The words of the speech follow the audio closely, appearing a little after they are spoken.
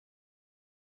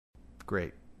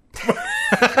great.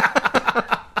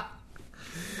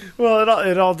 Well,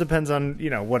 it all depends on,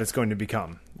 what it's going to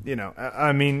become.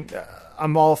 I mean,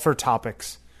 I'm all for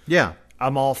topics. Yeah.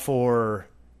 I'm all for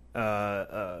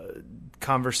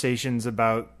conversations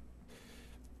about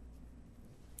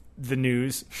the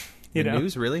news.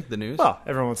 News, really? The news? Well,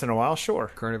 every once in a while, sure.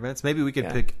 Current events? Maybe we could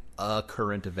pick a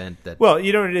current event that... Well,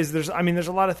 you know what it is? There's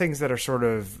a lot of things that are sort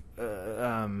of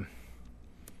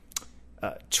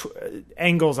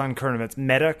angles on current events,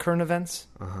 meta current events.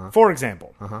 Uh-huh. For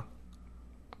example,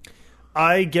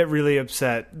 I get really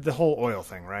upset, the whole oil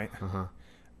thing, right? Uh-huh.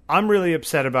 I'm really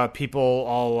upset about people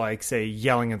all, say,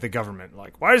 yelling at the government.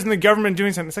 Like, why isn't the government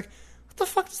doing something? It's like, what the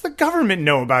fuck does the government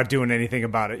know about doing anything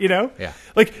about it, Yeah.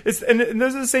 And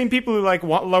those are the same people who,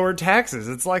 want lower taxes.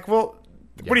 It's like, well...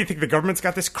 Yeah. What do you think? The government's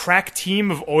got this crack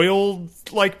team of oil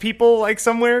people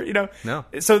somewhere, No.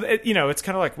 So it's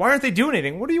kind of like, why aren't they doing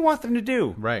anything? What do you want them to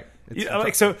do? Right.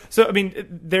 So I mean,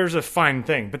 there's a fine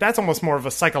thing, but that's almost more of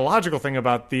a psychological thing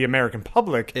about the American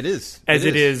public. It is.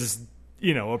 It is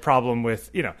a problem with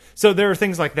So there are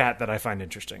things like that I find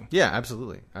interesting. Yeah,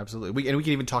 absolutely. We can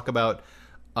even talk about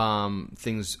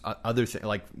things, other things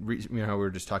like we were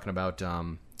just talking about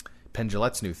Penn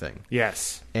Jillette's new thing.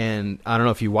 Yes. And I don't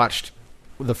know if you watched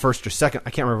the first or second. I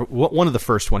can't remember. One of the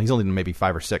first one. He's only done maybe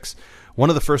 5 or 6. One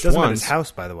of the first Doesn't ones. at his house,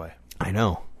 by the way. I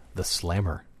know. The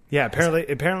Slammer. Yeah,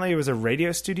 apparently it was a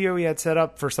radio studio he had set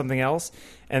up for something else,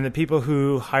 and the people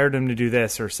who hired him to do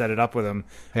this or set it up with him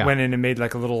went in and made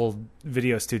a little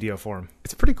video studio for him.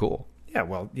 It's pretty cool. Yeah,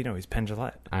 well, he's Penn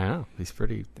Jillette. I know. He's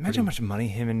pretty... Imagine how much money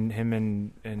him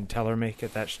and Teller make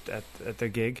at the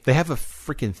gig. They have a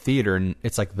freaking theater, and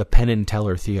it's like the Penn and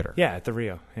Teller Theater. Yeah, at the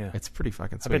Rio. Yeah, it's pretty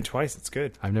fucking sweet. I've been twice. It's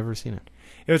good. I've never seen it.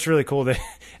 It's really cool that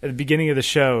at the beginning of the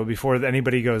show, before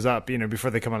anybody goes up,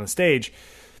 before they come on the stage,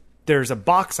 there's a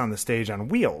box on the stage on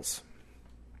wheels,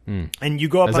 and you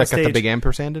go up on stage. Has that got the big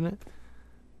ampersand in it?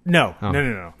 No.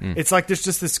 It's like there's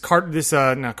just this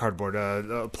not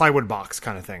cardboard, plywood box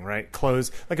kind of thing, right?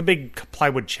 Closed, like a big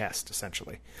plywood chest,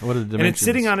 essentially. What are the dimensions? And it's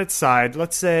sitting on its side,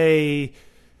 let's say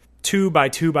 2 by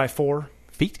 2 by 4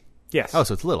 feet. Yes. Oh,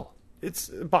 so it's little. It's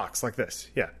a box like this.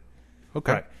 Yeah.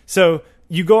 Okay. Right. So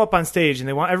you go up on stage, and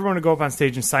they want everyone to go up on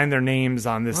stage and sign their names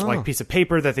on this piece of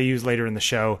paper that they use later in the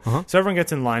show. Uh-huh. So everyone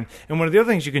gets in line. And one of the other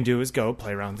things you can do is go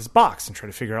play around with this box and try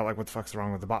to figure out what the fuck's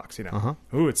wrong with the box. Uh-huh.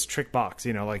 Ooh, it's a trick box. So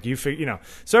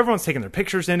everyone's taking their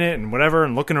pictures in it and whatever,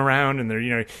 and looking around, and they're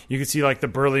you can see the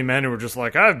burly men who are just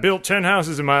like, I've built 10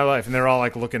 houses in my life, and they're all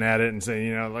looking at it and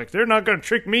saying, they're not going to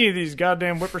trick me, these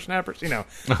goddamn whippersnappers.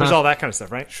 There's all that kind of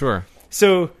stuff, right? Sure.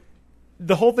 So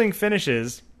the whole thing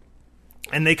finishes.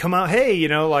 And they come out, hey,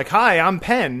 hi, I'm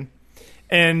Penn.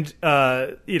 And,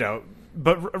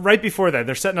 but right before that,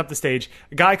 they're setting up the stage.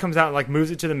 A guy comes out and,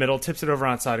 moves it to the middle, tips it over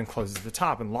on its side, and closes the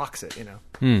top and locks it,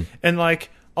 And,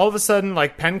 all of a sudden,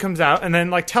 Penn comes out, and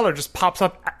then, Teller just pops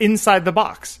up inside the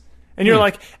box. And you're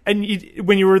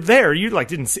when you were there, you,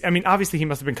 didn't see. I mean, obviously, he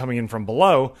must have been coming in from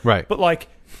below. Right. But,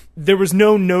 there was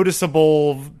no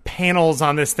noticeable panels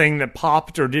on this thing that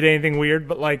popped or did anything weird.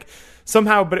 But,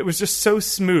 somehow, but it was just so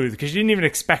smooth because you didn't even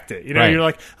expect it. Right. You're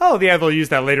like, oh, they'll use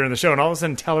that later in the show, and all of a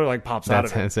sudden Teller pops out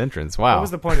of it. That's entrance. Wow. What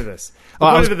was the point of this? The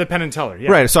point of the Penn and Teller.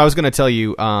 Yeah. Right. So I was going to tell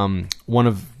you one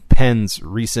of Penn's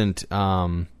recent.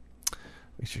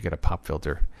 We should get a pop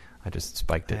filter. I just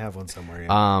spiked it. I have one somewhere.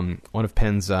 Yeah. One of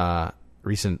Penn's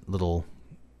recent little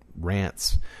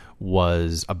rants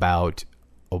was about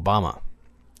Obama.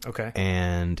 Okay.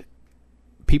 And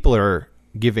people are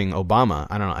giving Obama,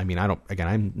 I don't know. I mean,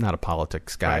 I'm not a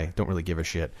politics guy. Right. Don't really give a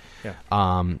shit. Yeah.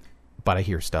 But I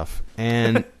hear stuff.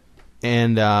 And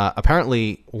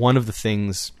apparently one of the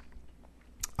things,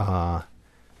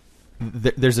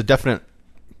 there's a definite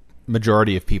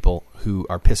majority of people who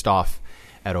are pissed off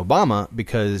at Obama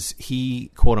because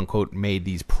he, quote unquote, made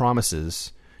these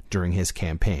promises during his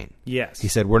campaign. Yes. He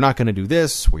said, we're not going to do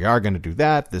this. We are going to do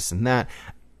that, this and that.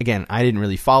 Again, I didn't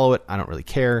really follow it. I don't really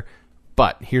care.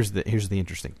 But here's the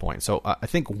interesting point. So I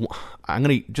think I'm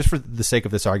going to, just for the sake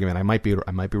of this argument, I might be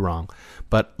wrong,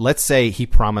 but let's say he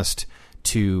promised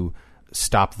to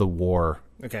stop the war.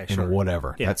 Okay, sure.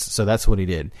 Whatever. Yeah. That's what he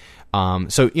did.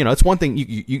 So it's one thing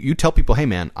you tell people, hey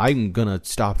man, I'm going to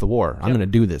stop the war. I'm going to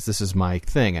do this. This is my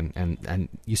thing, and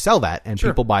you sell that, and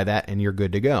people buy that, and you're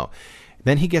good to go.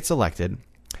 Then he gets elected,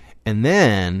 and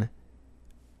then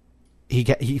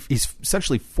he's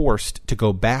essentially forced to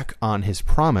go back on his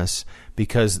promise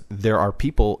because there are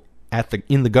people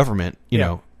in the government,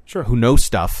 who know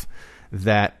stuff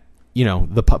that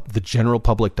the general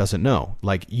public doesn't know.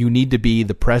 Like, you need to be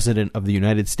the president of the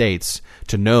United States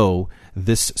to know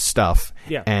this stuff,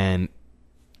 yeah. and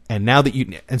And now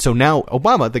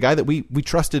Obama, the guy that we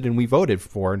trusted and we voted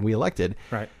for and we elected,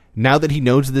 Right. now that he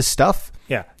knows this stuff,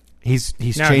 Yeah. he's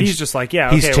Now changed. he's just like,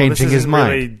 yeah, he's okay, changing well, this his isn't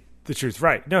mind. really the truth.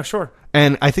 Right. No, sure.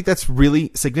 And I think that's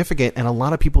really significant, and a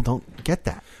lot of people don't get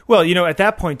that. Well, at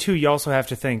that point, too, you also have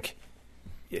to think,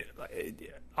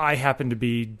 I happen to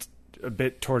be a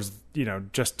bit towards,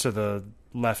 just to the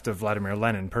left of Vladimir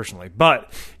Lenin personally.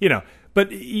 But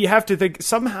you have to think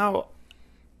somehow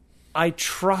I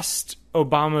trust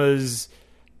Obama's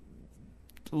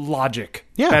logic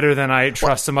better than I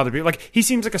trust some other people. Like, he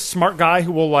seems like a smart guy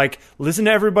who will listen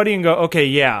to everybody and go, okay,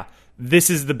 yeah, this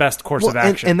is the best course of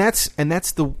action. And that's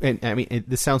the. And I mean,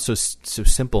 this sounds so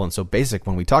simple and so basic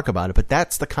when we talk about it, but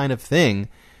that's the kind of thing.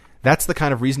 That's the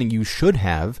kind of reasoning you should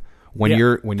have when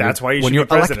you're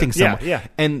electing someone. Yeah.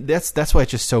 And that's why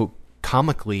it's just so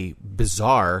comically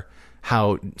bizarre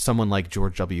how someone like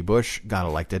George W. Bush got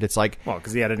elected. It's like, well,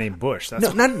 because he had a name Bush.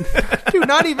 That's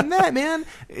not even that, man.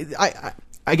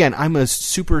 Again, I'm a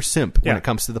super simp when it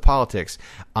comes to the politics.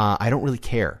 I don't really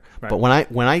care. Right. But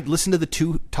when I listen to the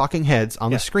two talking heads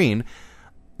on the screen,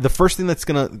 the first thing that's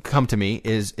going to come to me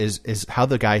is how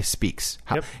the guy speaks.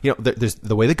 There's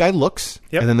the way the guy looks,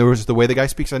 and then there was the way the guy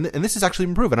speaks. And this is actually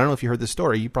been proven. I don't know if you heard this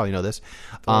story. You probably know this.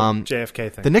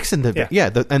 JFK thing. The Nixon debate.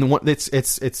 It's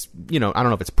I don't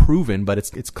know if it's proven, but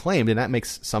it's claimed, and that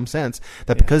makes some sense,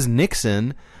 that because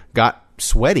Nixon got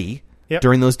sweaty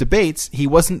during those debates, he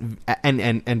wasn't,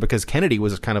 and because Kennedy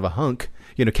was kind of a hunk.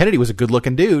 Kennedy was a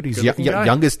good-looking dude. He's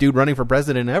youngest dude running for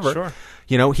president ever. Sure.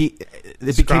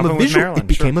 It became a visual. Maryland, it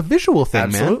became a visual thing,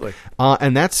 Absolutely. man.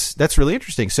 And that's really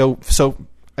interesting. So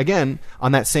again,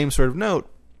 on that same sort of note,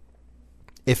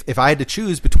 if I had to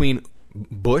choose between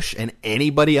Bush and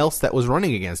anybody else that was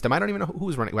running against him, I don't even know who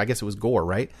was running. Well, I guess it was Gore,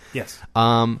 right? Yes.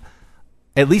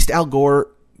 At least Al Gore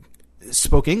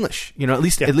spoke English. At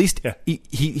least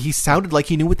he sounded like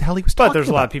he knew what the hell he was talking about. But there's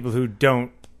a lot of people who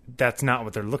don't. That's not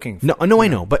what they're looking for. No, I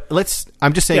know. But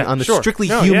I'm just saying on the strictly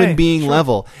human being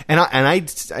level. And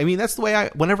I mean, that's the way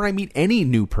whenever I meet any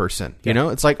new person,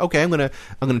 it's like, okay, I'm going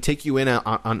to take you in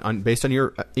on based on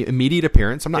your immediate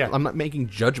appearance. I'm not making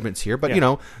judgments here, but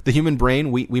the human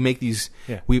brain, we make these,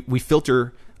 we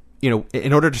filter,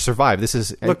 in order to survive. This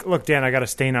is look, Dan, I got a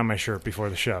stain on my shirt before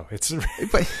the show. It's,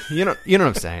 but you know what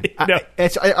I'm saying.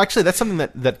 Actually, that's something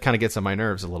that kind of gets on my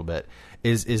nerves a little bit.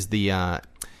 Is the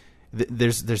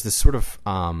there's this sort of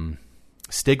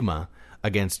stigma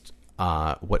against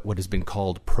what has been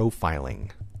called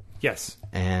profiling. Yes,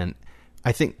 and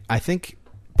I think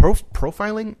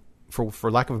profiling, for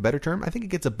lack of a better term, I think it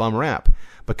gets a bum rap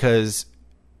because,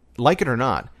 like it or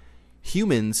not,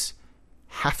 humans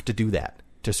have to do that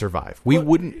to survive. We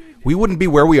wouldn't be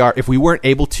where we are if we weren't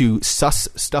able to suss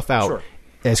stuff out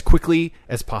as quickly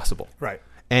as possible. Right.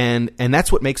 And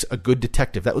that's what makes a good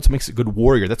detective. That's what makes a good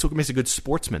warrior. That's what makes a good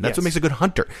sportsman. That's what makes a good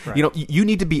hunter. Right. You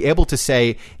need to be able to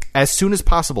say as soon as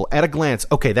possible, at a glance,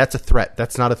 okay, that's a threat.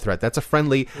 That's not a threat. That's a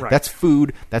friendly. Right. That's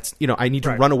food. That's I need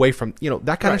to run away from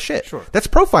that kind of shit. Sure. That's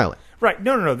profiling. Right.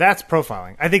 No. That's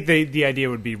profiling. I think the idea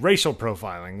would be racial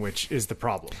profiling, which is the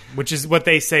problem. Which is what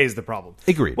they say is the problem.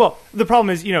 Agreed. Well, the problem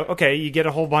is okay, you get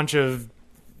a whole bunch of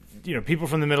people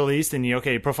from the Middle East, and you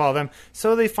profile them.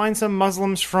 So they find some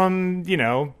Muslims from,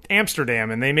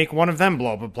 Amsterdam, and they make one of them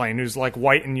blow up a plane who's like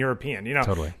white and European.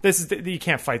 Totally. You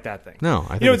can't fight that thing. No,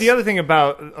 I think the other thing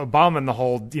about Obama and the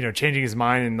whole, changing his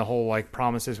mind and the whole like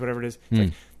promises, whatever it is, it's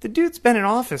like, the dude's been in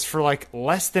office for like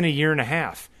less than a year and a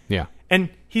half. Yeah. And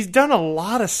he's done a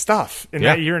lot of stuff in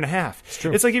that year and a half. It's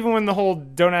true. It's like even when the whole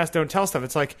don't ask, don't tell stuff,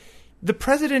 it's like the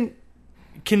president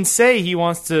can say he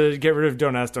wants to get rid of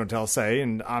don't ask, don't tell,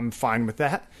 and I'm fine with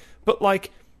that. But like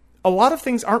a lot of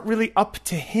things aren't really up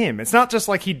to him. It's not just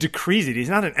like he decrees it. He's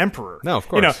not an emperor. No, of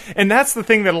course. And that's the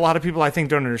thing that a lot of people I think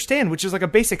don't understand, which is like a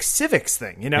basic civics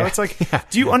thing. It's like,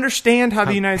 do you understand how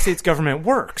the United States government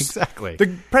works? Exactly.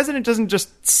 The president doesn't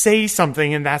just say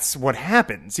something and that's what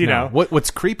happens. No.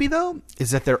 What's creepy though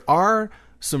is that there are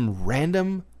some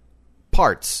random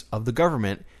parts of the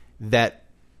government that.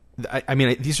 I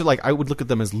mean, these are like, I would look at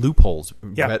them as loopholes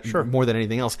more than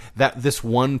anything else. That this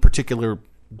one particular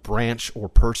branch or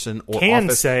person or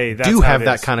office say that's do how have it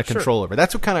that is. kind of control over.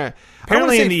 That's what kind of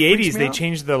apparently in the 80s they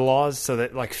changed the laws so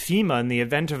that like FEMA, in the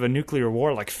event of a nuclear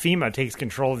war, like FEMA takes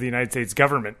control of the United States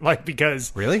government, like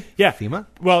because really FEMA.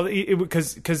 Well,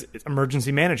 because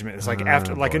emergency management is like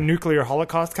after like a nuclear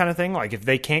holocaust kind of thing. Like if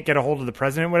they can't get a hold of the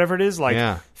president, whatever it is, like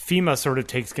FEMA sort of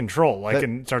takes control,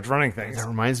 and starts running things. That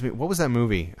reminds me, what was that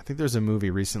movie? I think there's a movie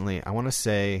recently. I want to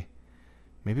say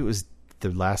maybe it was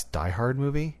the last Die Hard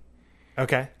movie.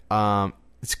 Okay.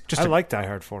 It's just I like Die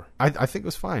Hard 4. I think it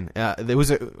was fine. There was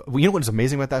you know what's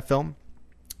amazing about that film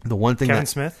The one thing Kevin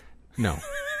Smith? No.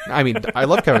 I mean, I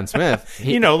love Kevin Smith.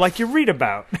 Like you read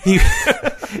about.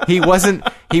 He wasn't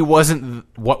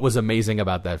what was amazing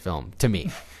about that film to me.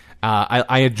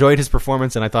 I enjoyed his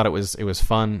performance, and I thought it was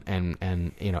fun,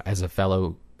 and as a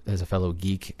fellow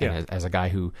geek and as a guy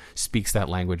who speaks that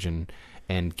language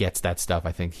and gets that stuff,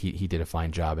 I think he did a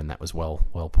fine job, and that was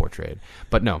well portrayed.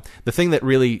 But no, the thing that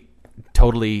really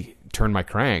totally turned my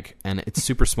crank, and it's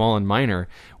super small and minor,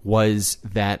 was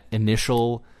that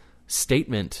initial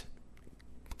statement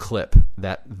clip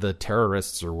that the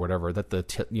terrorists or whatever, that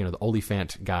the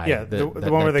Oliphant guy, the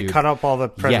one where they cut up all the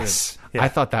presidents. Yes, I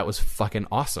thought that was fucking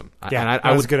awesome. Yeah,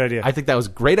 that was a good idea. I think that was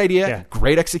a great idea,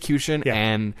 great execution,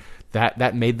 and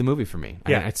that made the movie for me.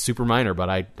 Yeah, it's super minor, but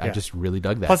I just really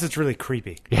dug that. Plus, it's really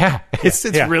creepy. Yeah, it's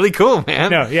really cool,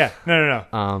 man. No.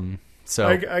 So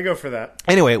I go for that.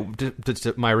 Anyway,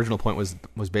 my original point was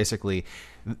basically,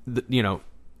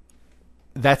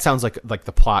 that sounds like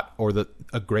the plot or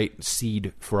a great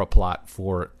seed for a plot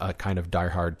for a kind of Die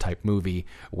Hard type movie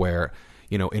where,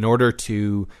 in order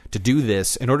to do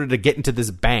this, in order to get into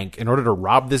this bank, in order to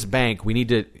rob this bank, we need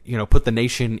to, put the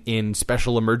nation in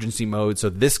special emergency mode. So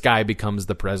this guy becomes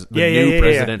the new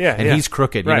president, and he's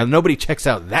crooked. Right. Nobody checks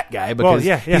out that guy because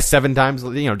he's 7 times,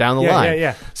 down the line.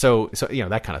 Yeah. So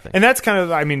that kind of thing. And that's kind of,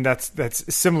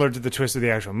 that's similar to the twist of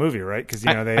the actual movie, right? Because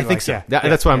I think so.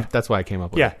 That's why I came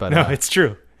up with it. But no, it's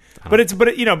true. But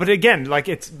again,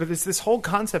 it's this whole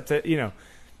concept that,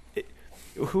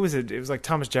 who was it? It was like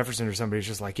Thomas Jefferson or somebody. It's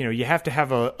just like, you have to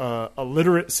have a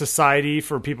literate society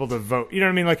for people to vote. You know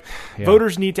what I mean? Like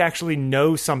voters need to actually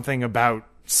know something about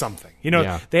something.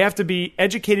 They have to be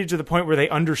educated to the point where they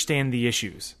understand the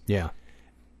issues. Yeah.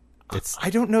 I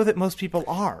don't know that most people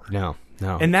are. No.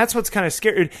 And that's what's kind of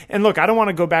scary. And look, I don't want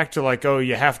to go back to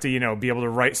you have to, be able to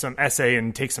write some essay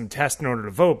and take some test in order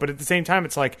to vote. But at the same time,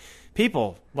 it's like,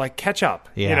 people, catch up.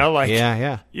 Yeah.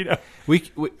 I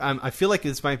feel like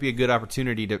this might be a good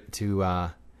opportunity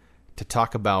to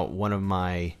talk about one of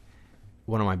my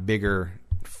bigger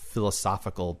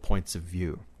philosophical points of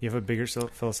view. You have a bigger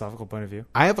philosophical point of view?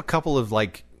 I have a couple of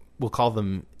we'll call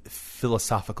them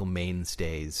philosophical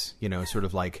mainstays, sort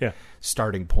of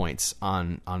starting points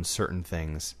on certain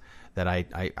things that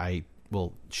I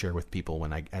will share with people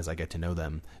as I get to know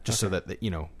them, just so that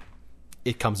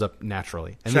it comes up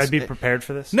naturally. And Should I be prepared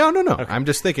for this? No. Okay. I'm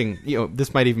just thinking,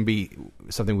 this might even be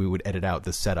something we would edit out,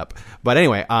 this setup. But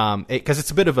anyway, because it's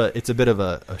a bit of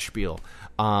a spiel,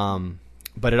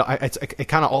 but it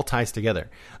kind of all ties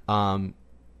together.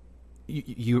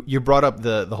 You brought up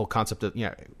the whole concept of,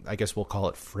 I guess we'll call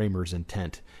it framers'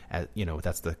 intent.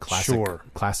 That's the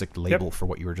classic label for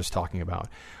what you were just talking about.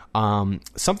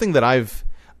 Something that I've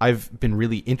been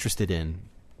really interested in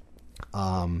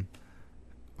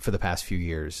for the past few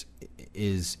years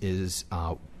is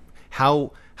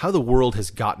how the world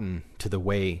has gotten to the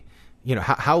way,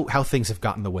 how things have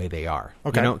gotten the way they are.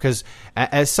 Okay. Because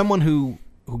as someone who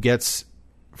gets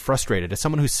frustrated, as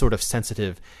someone who's sort of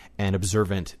sensitive and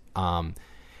observant,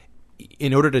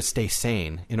 in order to stay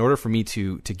sane, in order for me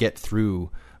to get through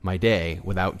my day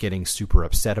without getting super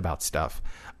upset about stuff,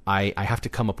 I have to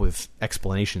come up with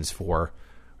explanations for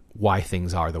why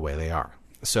things are the way they are.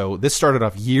 So this started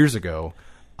off years ago,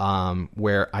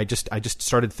 where I just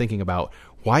started thinking about,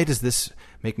 why does this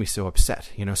make me so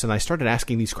upset? So then I started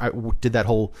asking these. I did that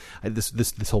whole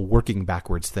this whole working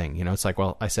backwards thing. It's like,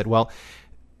 I said,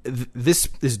 this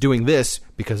is doing this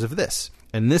because of this,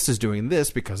 and this is doing this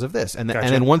because of this, and Gotcha.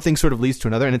 And then one thing sort of leads to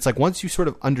another, and it's like, once you sort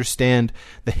of understand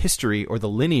the history or the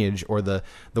lineage or the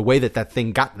way that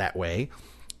thing got that way,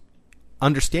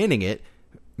 understanding it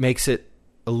makes it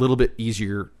a little bit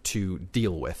easier to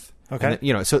deal with. Okay.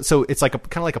 And, so it's like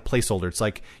kind of like a placeholder. It's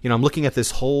like, I'm looking at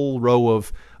this whole row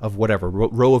of whatever,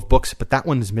 row of books, but that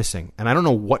one is missing. And I don't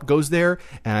know what goes there,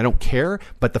 and I don't care.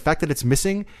 But the fact that it's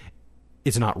missing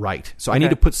is not right. So I need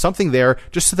to put something there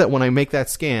just so that when I make that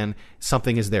scan,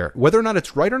 something is there. Whether or not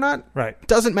it's right or not,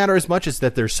 doesn't matter as much as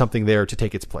that there's something there to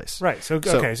take its place. Right. So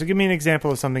give me an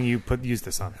example of something you use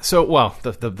this on. So,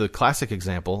 the classic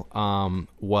example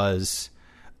was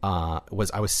I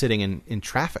was sitting in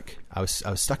traffic. I was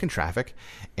stuck in traffic,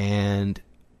 and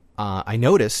I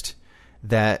noticed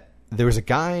that there was a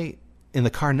guy in the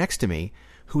car next to me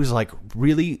who was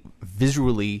really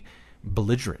visually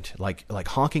belligerent, like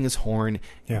honking his horn,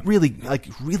 really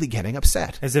getting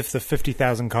upset, as if the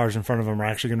 50,000 cars in front of him are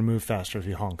actually going to move faster if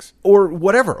he honks, or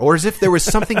whatever, or as if there was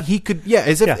something he could,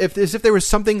 as if there was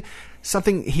something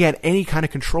he had any kind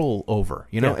of control over,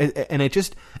 and it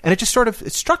just sort of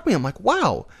struck me. I'm like,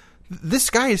 wow, this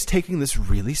guy is taking this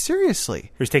really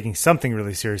seriously. He's taking something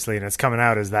really seriously, and it's coming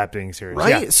out as that being serious.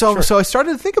 Right. Yeah, so sure. so I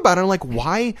started to think about it. I'm like,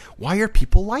 why are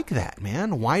people like that,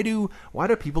 man? Why do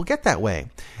people get that way?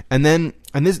 And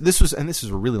this was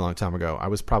a really long time ago. I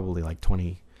was probably like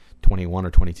 20, 21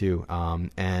 or 22.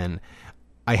 And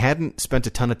I hadn't spent a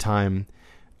ton of time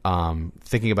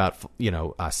thinking about,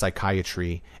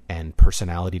 psychiatry and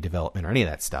personality development or any of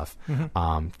that stuff.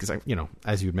 Because I,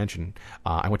 as you had mentioned,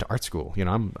 I went to art school.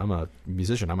 I'm a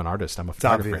musician. I'm an artist. I'm a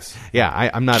photographer. obvious. Yeah,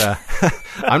 I'm not a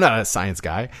I'm not a science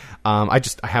guy. I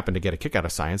happen to get a kick out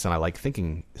of science, and I like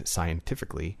thinking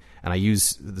scientifically, and I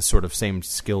use the sort of same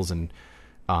skills and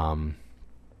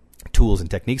tools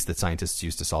and techniques that scientists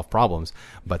use to solve problems,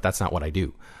 but that's not what I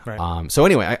do. Right. So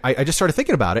anyway, I just started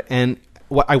thinking about it, and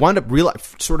what I wound up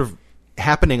sort of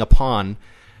happening upon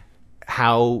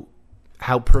how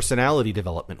personality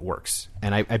development works.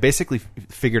 And I basically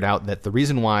figured out that the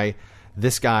reason why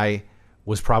this guy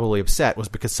was probably upset was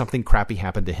because something crappy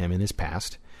happened to him in his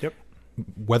past. Yep.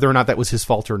 Whether or not that was his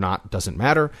fault or not doesn't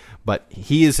matter, but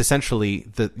he is essentially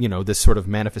this sort of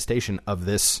manifestation of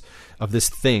this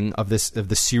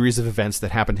series of events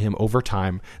that happened to him over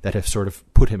time that have sort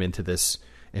of put him into this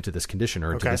condition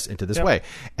or into this way.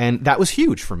 And that was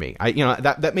huge for me.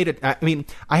 That made it, I mean,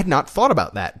 I had not thought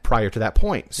about that prior to that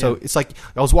point. So it's like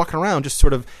I was walking around just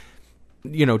sort of,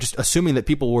 just assuming that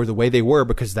people were the way they were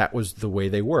because that was the way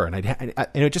they were. And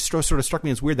and it just sort of struck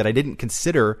me as weird that I didn't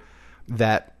consider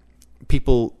that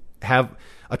people have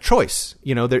a choice.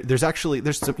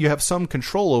 There's you have some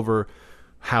control over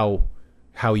how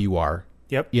you are.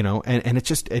 Yep. And it's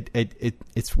just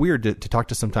it's weird to talk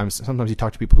to sometimes you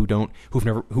talk to people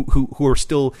who are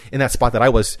still in that spot that I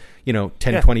was, 10,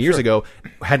 20 years ago,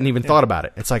 hadn't even thought about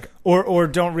it. It's like or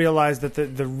don't realize that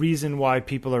the reason why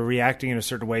people are reacting in a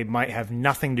certain way might have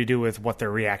nothing to do with what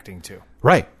they're reacting to.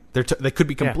 Right. They could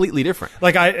be completely different.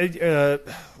 Like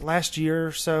last year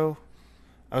or so,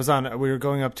 we were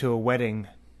going up to a wedding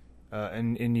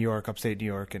in New York, upstate New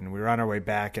York, and we were on our way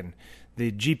back, and the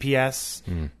GPS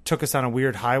took us on a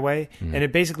weird highway, and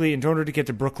it basically, in order to get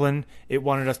to Brooklyn, it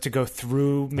wanted us to go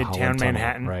through Midtown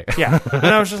Manhattan. Right. Yeah, and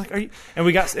I was just like, and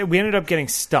we ended up getting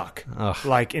stuck,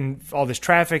 like in all this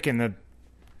traffic, and the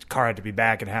car had to be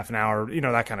back in half an hour,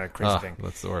 that kind of crazy thing.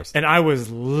 That's the worst. And I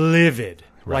was livid.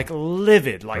 Right.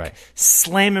 Like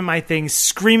slamming my things,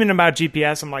 screaming about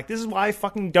GPS. I'm like, this is why I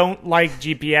fucking don't like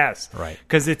GPS. Right.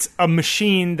 Because it's a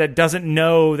machine that doesn't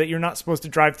know that you're not supposed to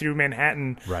drive through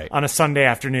Manhattan on a Sunday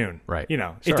afternoon. Right.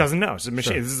 It doesn't know. It's a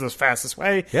machine. Sure. This is the fastest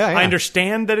way. Yeah. I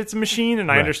understand that it's a machine,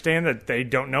 and I understand that they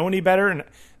don't know any better, and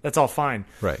that's all fine.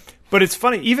 Right. But it's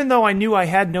funny, even though I knew I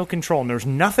had no control and there's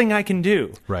nothing I can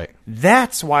do,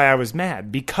 that's why I was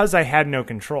mad, because I had no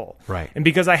control. Right. And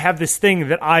because I have this thing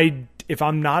that if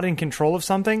I'm not in control of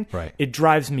something, it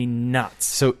drives me nuts.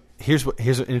 So here's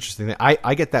an interesting thing.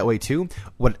 I get that way too.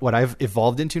 What I've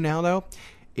evolved into now, though,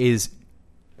 is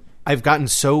I've gotten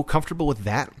so comfortable with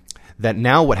that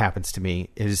now what happens to me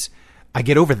is I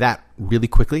get over that really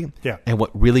quickly. Yeah. And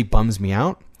what really bums me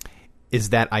out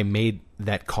is that I made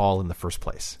that call in the first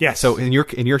place. Yes. So in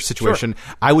your situation,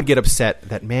 I would get upset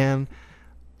that, man,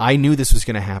 I knew this was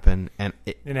going to happen, and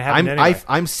it happened anyway.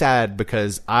 I'm sad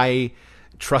because I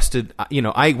trusted,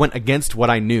 I went against what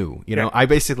I knew. I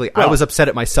I was upset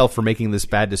at myself for making this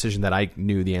bad decision that I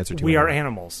knew the answer to. We are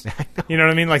animals. You know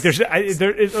what I mean? Like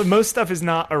most stuff is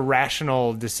not a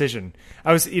rational decision.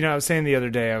 I was saying the other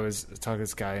day, I was talking to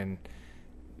this guy, and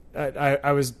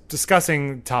I was discussing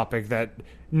a topic that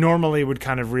normally would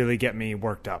kind of really get me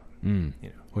worked up.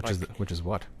 Which is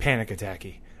what? Panic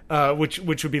attacky. Which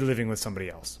would be living with somebody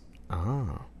else.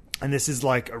 Oh. And this is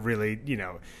like a really,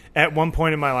 at one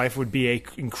point in my life would be a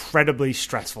incredibly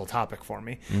stressful topic for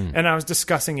me. And I was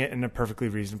discussing it in a perfectly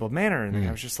reasonable manner. And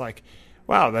I was just like,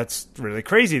 wow, that's really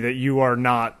crazy that you are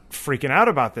not freaking out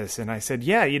about this. And I said,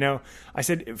 yeah, I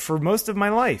said, for most of my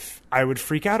life, I would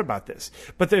freak out about this.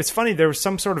 But it's funny, there was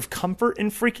some sort of comfort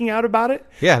in freaking out about it.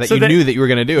 Yeah, that knew that you were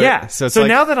going to do it. Yeah. So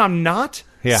now that I'm not,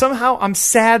 somehow I'm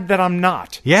sad that I'm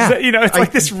not. Yeah. It's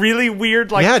like this really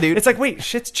weird, like, yeah, dude. It's like, wait,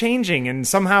 shit's changing. And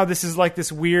somehow this is like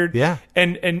this weird. Yeah.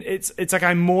 And it's like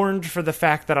I mourned for the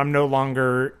fact that I'm no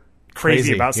longer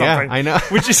crazy about something. Yeah, I know.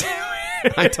 Which is.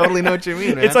 I totally know what you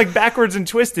mean, man. It's like backwards and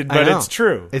twisted, but it's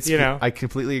true. I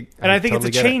completely. And I think it's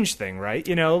a change thing, right?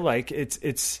 Like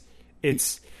it's.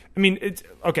 I mean, it's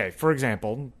okay. For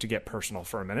example, to get personal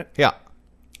for a minute. Yeah.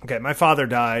 Okay, my father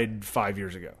died 5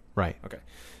 years ago. Right. Okay.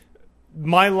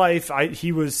 My life,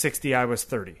 he was 60, I was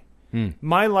 30.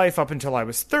 My life up until I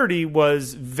was 30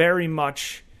 was very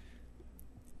much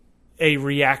a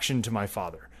reaction to my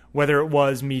father. whether it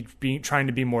was me trying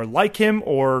to be more like him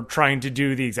or trying to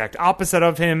do the exact opposite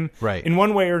of him. Right. In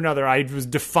one way or another, I was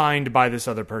defined by this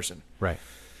other person. Right.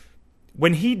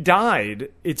 When he died,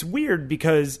 it's weird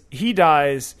because he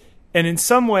dies, and in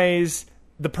some ways,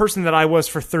 the person that I was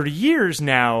for 30 years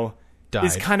now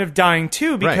is Died. kind of dying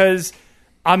too, because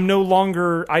I no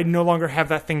longer have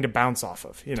that thing to bounce off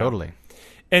of. You know? Totally.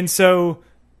 And so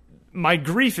my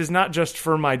grief is not just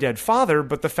for my dead father,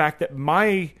 but the fact that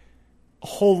my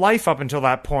whole life up until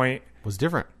that point Was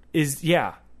different. is,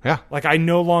 yeah. Like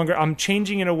I'm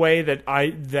changing in a way that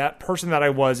that person that I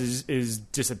was is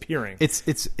disappearing.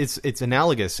 it's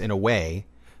analogous in a way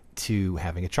to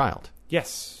having a child.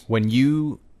 Yes. When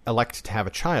you elect to have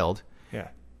a child, Yeah.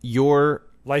 your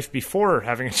Life before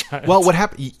having a child. well, what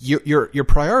happened? Your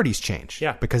priorities change.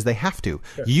 Yeah. Because they have to.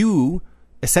 You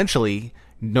essentially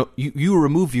you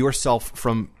remove yourself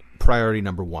from priority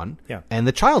number one. Yeah. And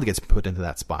the child gets put into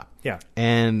that spot. Yeah.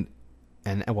 And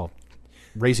well,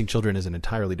 raising children is an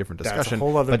entirely different discussion. That's a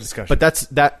whole other discussion.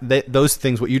 But those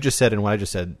things, what you just said and what I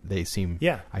just said, they seem.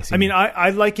 Yeah. I mean,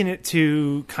 I liken it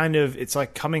to kind of, it's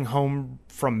like coming home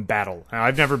from battle. Now,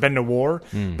 I've never been to war,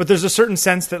 but there's a certain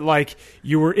sense that like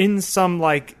you were in some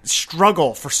like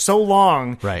struggle for so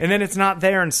long, Right. and then it's not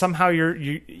there, and somehow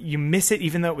you miss it,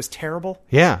 even though it was terrible.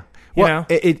 Yeah. You Well,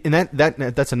 know? and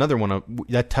that's another one of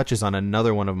that touches on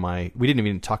another one of my. We didn't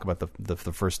even talk about the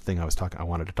first thing I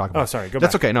wanted to talk about. Oh, sorry. Go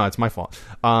That's back. okay. No, it's my fault.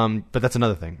 But that's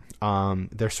another thing.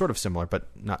 They're sort of similar, but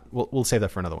not. We'll save that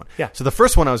for another one. Yeah. So the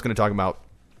first one I was going to talk about,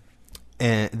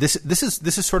 and this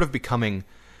is sort of becoming.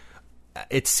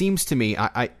 It seems to me,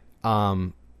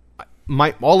 all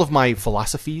of my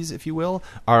philosophies, if you will,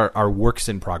 are works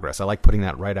in progress. I like putting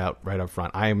that right up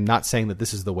front. I am not saying that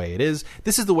this is the way it is.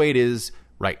 This is the way it is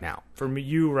right now. For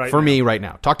me right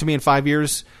now. Talk to me in 5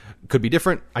 years. Could be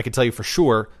different. I can tell you for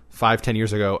sure 5-10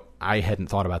 years ago, I hadn't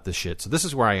thought about this shit. So this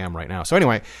is where I am right now. So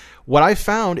anyway, what I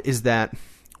found is that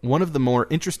one of the more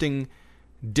interesting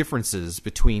differences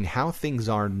between how things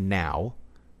are now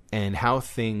and how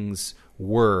things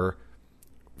were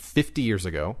 50 years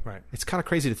ago. Right. It's kind of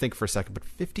crazy to think for a second, but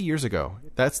 50 years ago,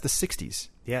 that's the 60s.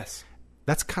 Yes.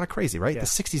 That's kind of crazy, right? Yeah. The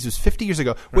 60s was 50 years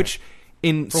ago, which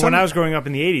When I was growing up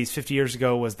in the 80s, 50 years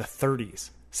ago was the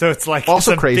 30s. So it's like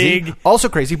also it's a crazy. big... Also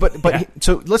crazy, but Yeah.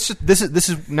 so let's just this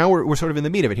is now we're sort of in the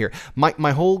meat of it here.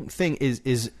 My whole thing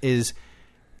is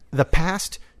the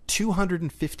past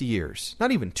 250 years,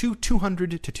 not even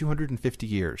 200 to 250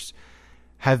 years,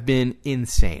 have been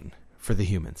insane for the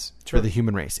humans, for the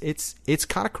human race. It's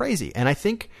kind of crazy, and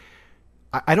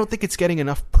I don't think it's getting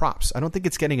enough props. I don't think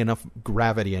it's getting enough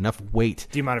gravity, enough weight.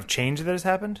 The amount of change that has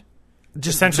happened?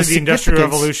 Just Essentially the Industrial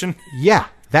significance- Revolution? Yeah,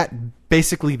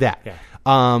 basically that. Yeah.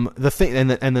 The thing,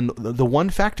 and then the one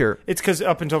factor. It's because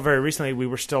up until very recently, we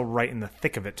were still right in the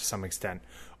thick of it to some extent,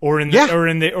 or in the Yeah.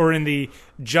 or in the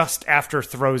just after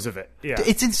throes of it. Yeah,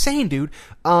 It's insane, dude.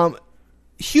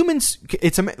 Humans,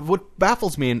 what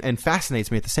baffles me and fascinates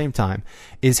me at the same time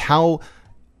is how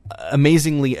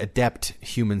amazingly adept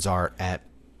humans are at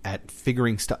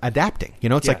figuring stuff, adapting. You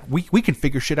know, it's Yeah. like we can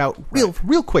figure shit out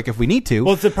real quick if we need to.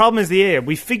 Well, the problem is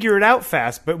we figure it out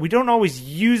fast, but we don't always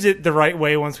use it the right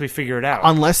way once we figure it out.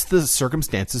 Unless the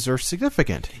circumstances are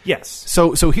significant. Yes.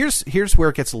 So here's where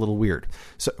it gets a little weird.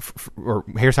 So or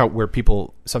here's where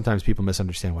sometimes people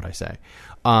misunderstand what I say.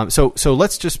 So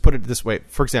let's just put it this way.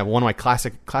 For example, one of my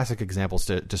classic examples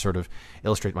to sort of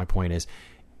illustrate my point is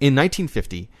in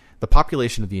 1950, the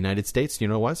population of the United States, do you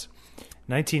know what it was?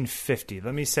 1950.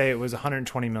 Let me say it was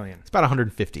 120 million. It's about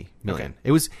 150 million. Okay.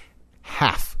 It was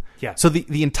half. Yeah. So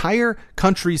the entire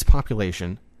country's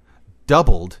population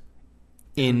doubled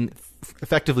in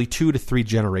effectively 2 to 3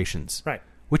 generations. Right.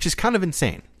 Which is kind of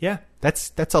insane. Yeah,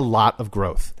 That's a lot of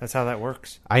growth. that's how that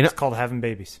works. I know. It's called having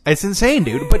babies. It's insane,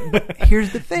 dude. But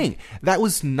here's the thing. That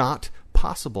was not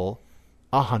possible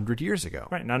 100 years ago.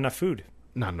 Right. Not enough food.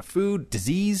 Not enough food,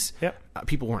 disease. Yep.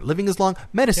 People weren't living as long.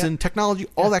 Medicine, technology,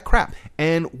 all that crap.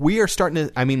 And we are starting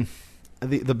to. I mean,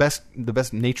 the best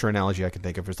nature analogy I can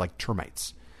think of is like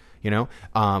termites. You know,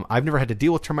 I've never had to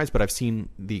deal with termites, but I've seen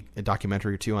a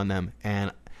documentary or two on them,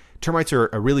 and termites are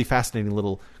a really fascinating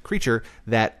little creature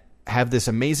that have this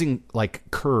amazing like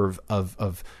curve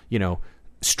of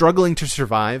struggling to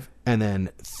survive and then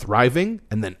thriving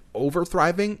and then over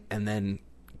thriving and then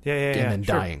Yeah. Sure.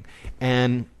 dying.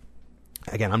 And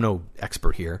again, I'm no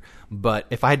expert here, but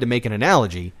if I had to make an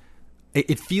analogy,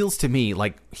 it feels to me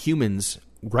like humans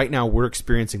right now, we're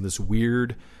experiencing this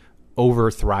weird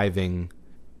over thriving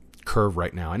curve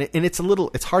right now. And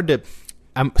it's hard to,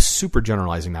 I'm super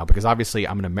generalizing now because obviously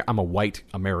I'm a white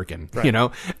American, you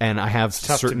know, and I have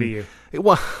Tough certain. to be you.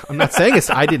 Well, I'm not saying it's.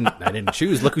 I didn't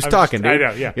choose. Look who's talking, dude. I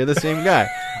know, yeah. You're the same guy,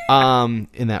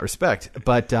 in that respect.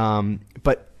 But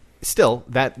still,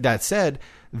 that said,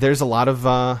 there's a lot of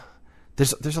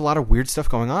there's a lot of weird stuff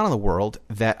going on in the world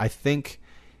that I think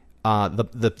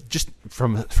the just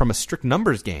from a strict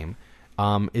numbers game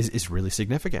is really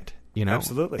significant, you know.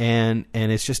 Absolutely. And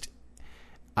it's just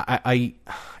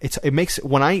it makes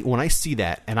when I see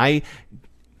that and I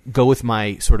go with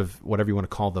my sort of whatever you want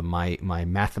to call them, my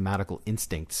mathematical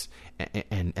instincts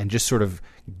and just sort of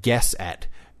guess at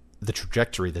the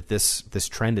trajectory that this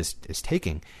trend is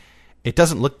taking. It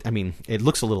doesn't look. I mean, it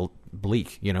looks a little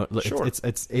bleak. You know, Sure.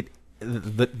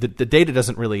 The data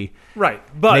doesn't really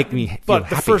make me feel but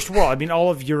the happy. first world, I mean,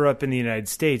 all of Europe and the United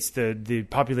States, the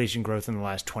population growth in the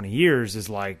last 20 years is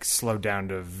like slowed down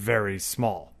to very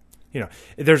small. You know,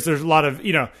 there's a lot of,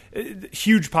 you know,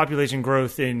 huge population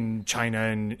growth in China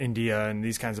and India and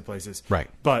these kinds of places. Right.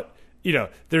 But, you know,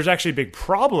 there's actually a big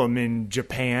problem in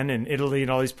Japan and Italy and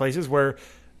all these places where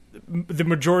the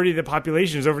majority of the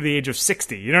population is over the age of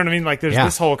 60. You know what I mean? Like there's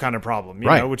this whole kind of problem, you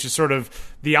know, which is sort of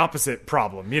the opposite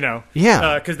problem, you know?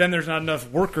 Yeah. Because then there's not enough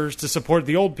workers to support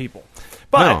the old people.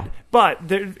 But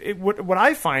what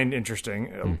I find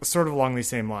interesting, sort of along these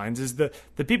same lines, is the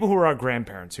people who are our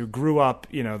grandparents, who grew up,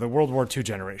 you know, the World War II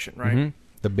generation, right? Mm-hmm.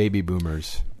 The baby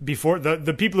boomers. Before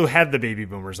the people who had the baby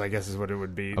boomers, I guess is what it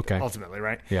would be ultimately,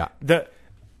 right? Yeah.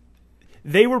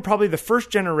 They were probably the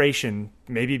first generation,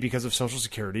 maybe because of Social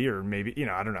Security or maybe, you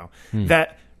know, I don't know,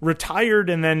 that retired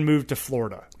and then moved to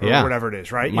Florida or whatever it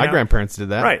is, right? My grandparents did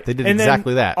that. Right. They did and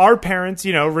exactly that. Our parents,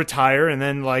 you know, retire and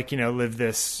then like, you know, live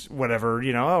this whatever,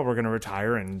 you know, oh, we're going to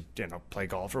retire and, you know, play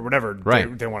golf or whatever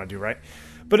they want to do, right?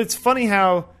 But it's funny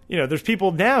how, you know, there's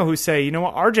people now who say, you know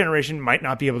what, our generation might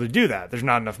not be able to do that. There's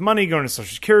not enough money going to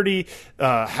Social Security.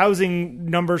 Housing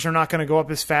numbers are not going to go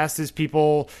up as fast as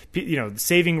people, you know,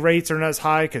 saving rates are not as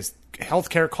high because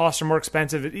healthcare costs are more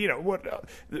expensive. You know,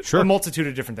 a multitude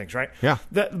of different things, right? Yeah.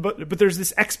 But there's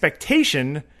this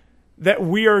expectation that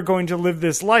we are going to live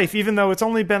this life, even though it's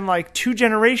only been like 2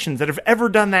 generations that have ever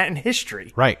done that in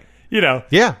history. Right. You know?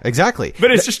 Yeah, exactly.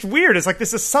 But it's just weird. It's like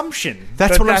this assumption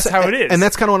that's how it is. And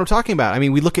that's kind of what I'm talking about. I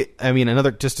mean, we look at,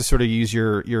 another, just to sort of use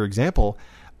your example,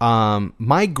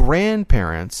 my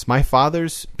grandparents, my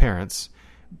father's parents,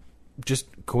 just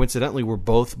coincidentally were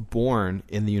both born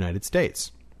in the United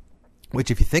States, which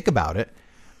if you think about it,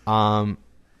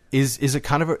 is a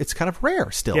kind of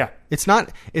rare still. Yeah. It's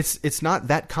not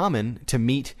that common to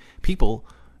meet people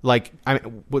like,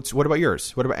 what about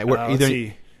yours? What about let's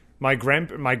see. My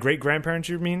great grandparents,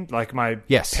 you mean? Like my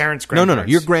parents' grandparents?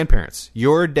 No. Your grandparents.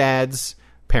 Your dad's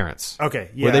parents. Okay.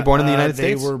 Yeah. Were they born in the United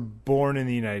States? They were born in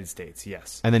the United States,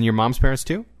 yes. And then your mom's parents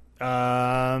too?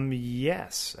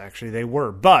 Yes, actually they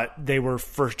were. But they were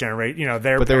first generation. You know,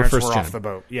 their parents were off the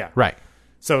boat. Yeah. Right.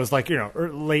 So it was like, you know,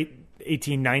 late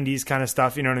 1890s kind of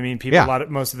stuff, you know what I mean? People,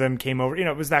 most of them came over, you know,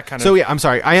 it was that kind of... So yeah, I'm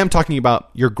sorry, I am talking about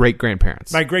your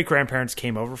great-grandparents. My great-grandparents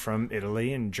came over from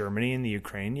Italy and Germany and the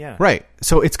Ukraine, yeah. Right,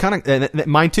 so it's kind of...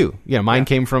 mine too. Yeah, mine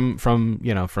came from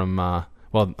my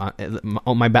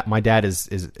dad is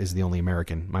the only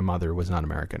American. My mother was not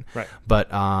American. Right. But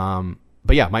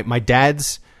yeah, my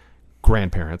dad's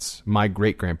grandparents, my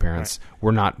great-grandparents,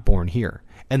 were not born here.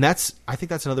 And I think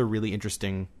that's another really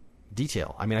interesting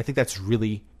detail. I mean, I think that's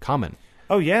really common.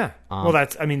 Oh yeah. Well,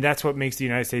 that's what makes the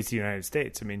United States the United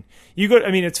States. I mean,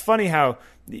 it's funny how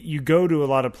you go to a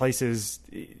lot of places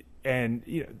and,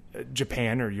 you know,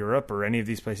 Japan or Europe or any of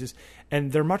these places,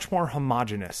 and they're much more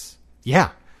homogenous.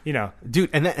 Yeah. You know, dude,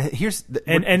 and here's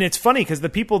and it's funny because the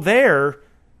people there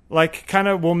like kind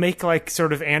of will make like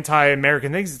sort of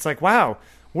anti-American things. It's like, wow,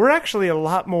 we're actually a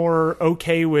lot more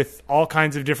okay with all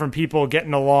kinds of different people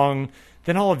getting along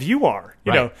than all of you are.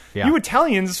 You know, you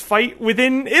Italians fight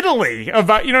within Italy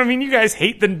about, you know what I mean? You guys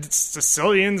hate the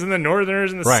Sicilians and the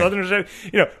Northerners and the Southerners,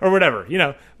 you know, or whatever, you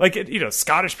know, like, you know,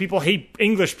 Scottish people hate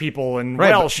English people and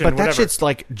Welsh and whatever. But that shit's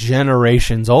like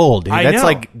generations old, dude. That's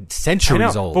like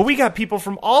centuries old. But we got people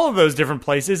from all of those different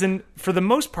places, and for the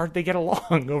most part, they get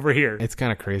along over here. It's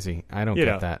kind of crazy. I don't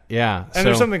get that. Yeah. And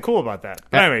there's something cool about that.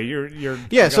 But anyway, you're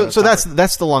yeah, so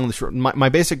that's the long and the short. My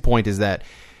basic point is that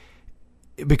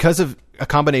because of a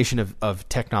combination of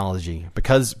technology,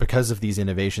 because of these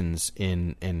innovations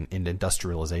in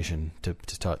industrialization, to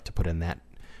put in that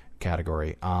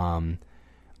category, I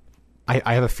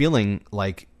have a feeling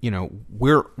like, you know,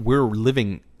 we're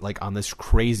living like on this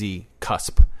crazy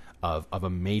cusp of a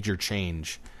major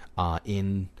change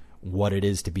in what it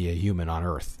is to be a human on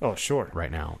Earth. Oh, sure.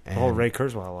 Right now. The whole Ray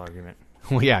Kurzweil argument.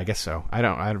 Well, yeah, I guess so. I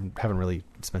haven't really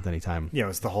spent any time.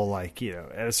 It's the whole at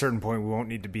a certain point we won't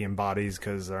need to be in bodies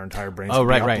because our entire brains. Oh,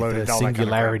 will be right. uploaded, The all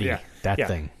singularity, that kind of crap.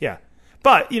 thing. Yeah.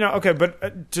 But okay,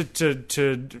 but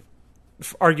to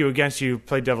argue against you,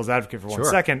 play devil's advocate for 1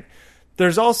 second.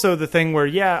 There's also the thing where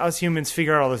us humans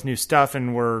figure out all this new stuff,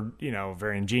 and we're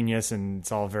very ingenious, and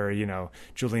it's all very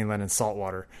Julian Lennon's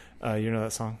Saltwater. You know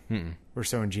that song? Mm-mm. We're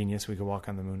so ingenious we could walk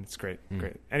on the moon. It's great,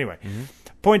 great. Anyway,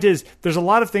 point is, there's a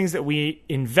lot of things that we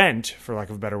invent, for lack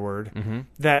of a better word,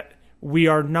 that we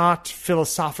are not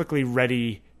philosophically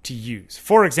ready to use.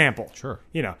 For example,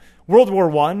 World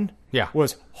War I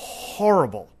was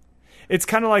horrible. It's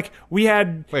kind of like we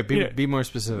had... Wait, be more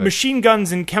specific. Machine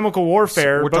guns and chemical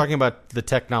warfare. So we're talking about the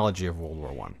technology of World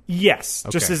War I. Yes,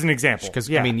 just as an example. Because,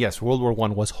 yes, World War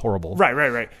I was horrible.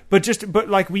 Right. But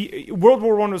World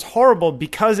War I was horrible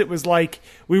because it was like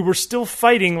we were still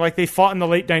fighting like they fought in the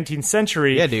late 19th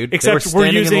century. Yeah, dude. Except they were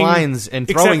standing we're using in lines and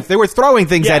throwing... They were throwing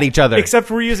things at each other.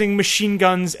 Except we're using machine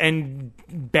guns and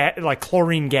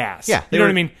chlorine gas. Yeah. You know what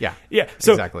I mean? Yeah. Yeah.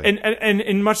 So, exactly. And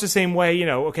in much the same way,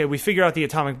 we figure out the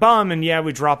atomic bomb, and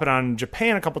we drop it on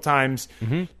Japan a couple times,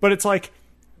 but it's like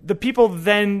the people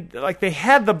then they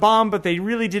had the bomb, but they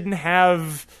really didn't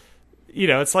have.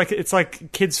 It's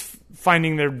like kids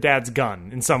finding their dad's gun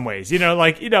in some ways.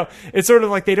 It's sort of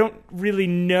like they don't really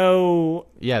know.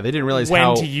 Yeah, they didn't realize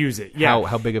when to use it. Yeah,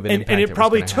 how big of an impact. And it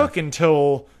probably was took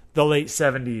until the late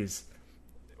 70s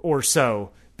or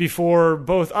so before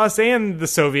both us and the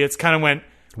Soviets kind of went,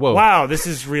 whoa, wow, this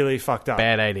is really fucked up.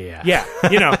 Bad idea. Yeah,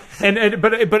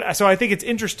 but so I think it's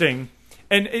interesting,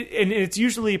 and it's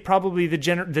usually probably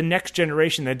the next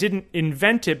generation that didn't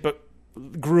invent it but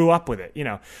grew up with it.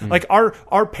 Like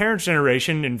our parents'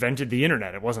 generation invented the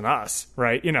internet. It wasn't us,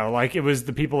 right? It was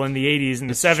the people in the 80s and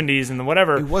the 70s and the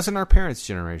whatever. It wasn't our parents'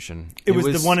 generation. It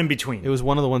was the one in between. It was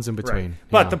one of the ones in between. Right.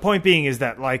 But the point being is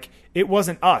that it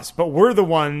wasn't us, but we're the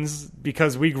ones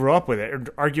because we grew up with it. Or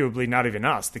arguably, not even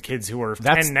us, the kids who are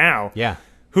 10 now,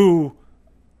 who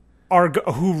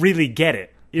really get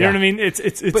it. You know what I mean?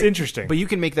 It's interesting. But you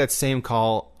can make that same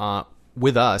call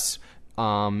with us.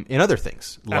 In other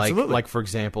things, like for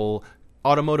example,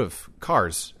 automotive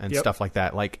cars and stuff like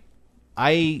that.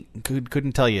 I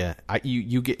couldn't tell you.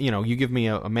 You give me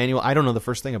a manual. I don't know the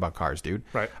first thing about cars, dude.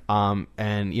 Right.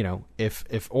 And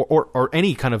if or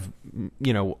any kind of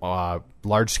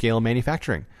large scale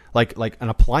manufacturing, like an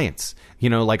appliance,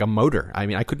 like a motor. I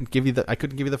mean, I couldn't give you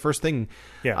the first thing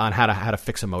on how to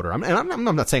fix a motor.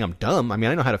 I'm not saying I'm dumb. I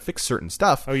mean, I know how to fix certain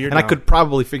stuff, and I could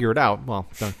probably figure it out. Well,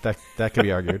 that could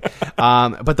be argued.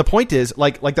 But the point is,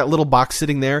 like that little box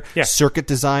sitting there, circuit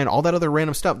design, all that other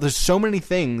random stuff. There's so many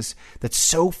things that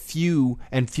so few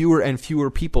and fewer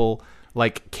people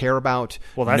care about,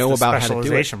 that's know the about how to do it.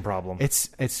 Specialization problem. It's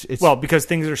because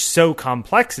things are so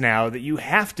complex now that you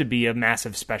have to be a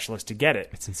massive specialist to get it.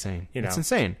 It's insane. It's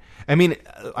insane. I mean,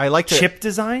 I like to chip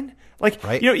design,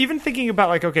 right? Even thinking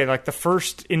about the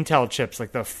first Intel chips,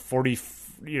 like the 40,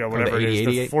 whatever it is,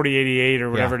 the 4088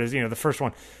 or whatever it is, the first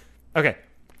one. Okay.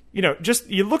 Just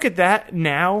you look at that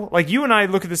now, you and I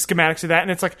look at the schematics of that,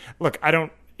 and it's like, look, I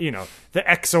don't. The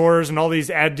XORs and all these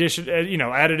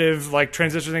additive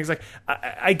transistor things.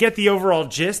 I get the overall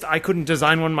gist. I couldn't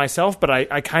design one myself, but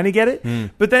I kind of get it.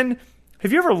 But then,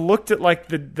 have you ever looked at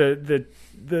the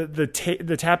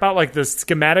tap out, the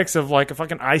schematics of a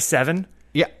fucking i7?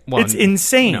 Yeah, well, it's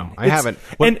insane. No, I haven't.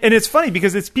 And it's funny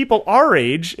because it's people our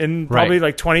age and probably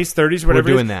 20s, 30s, whatever,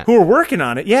 doing that, who are working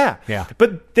on it. Yeah.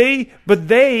 But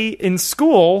they in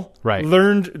school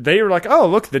learned. They were like, oh,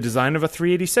 look, the design of a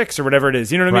 386 or whatever it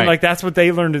is. You know what I mean? That's what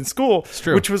they learned in school,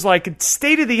 which was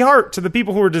state of the art to the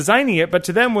people who were designing it, but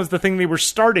to them was the thing they were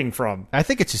starting from. I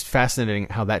think it's just fascinating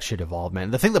how that shit evolved,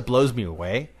 man. The thing that blows me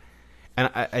away, and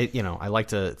I like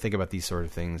to think about these sort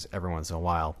of things every once in a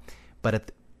while, but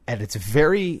at its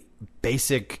very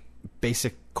basic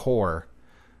core,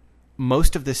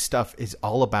 most of this stuff is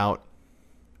all about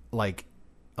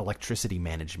electricity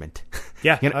management.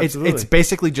 Yeah, absolutely. It's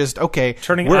basically just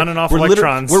turning on and off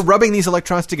electrons. We're rubbing these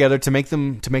electrons together to make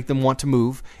them want to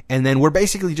move, and then we're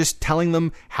basically just telling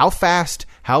them how fast,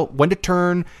 when to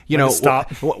turn, when to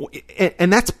stop,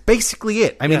 and that's basically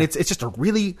it. I mean, it's just a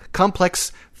really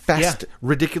complex. Fast,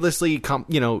 ridiculously, and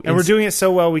we're doing it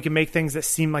so well we can make things that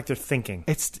seem like they're thinking.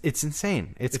 It's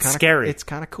insane. It's kinda scary. It's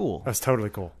kind of cool. That's totally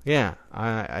cool. Yeah,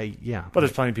 But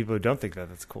there's plenty of people who don't think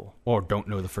that's cool or don't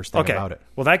know the first thing about it.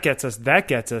 Well, that gets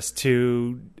us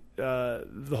to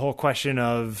the whole question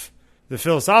of the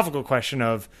philosophical question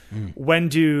of when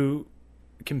do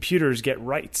computers get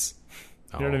rights?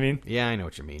 You know what I mean? Yeah, I know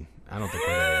what you mean. I don't think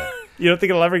we're there yet. You don't think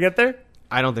it'll ever get there?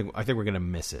 I think we're gonna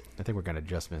miss it. I think we're gonna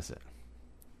just miss it.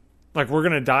 Like we're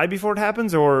going to die before it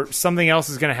happens, or something else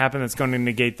is going to happen that's going to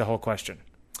negate the whole question?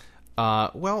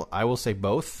 Well, I will say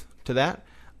both to that,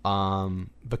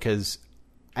 because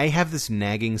I have this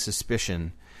nagging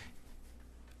suspicion.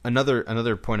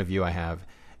 Another point of view I have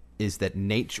is that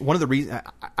nature. One of the reasons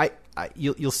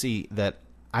you'll see that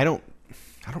I don't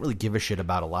really give a shit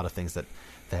about a lot of things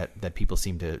that people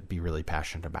seem to be really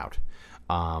passionate about,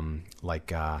 like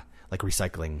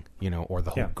recycling, or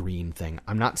the whole green thing.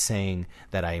 I'm not saying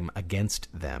that I'm against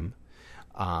them,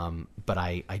 but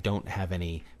I don't have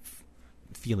any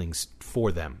feelings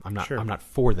for them. I'm not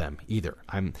for them either.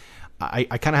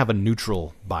 I kind of have a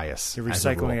neutral bias. You're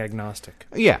recycling agnostic.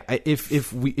 Yeah,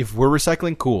 if we're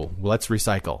recycling, cool. Well, let's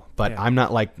recycle. But I'm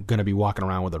not like going to be walking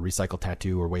around with a recycle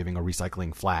tattoo or waving a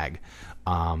recycling flag,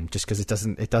 just because it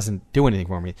doesn't do anything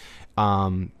for me.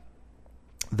 But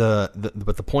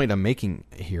the point I'm making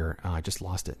here, I just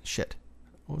lost it. Shit.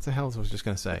 What the hell was I just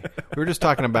going to say? We were just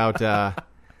talking about.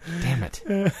 Damn it.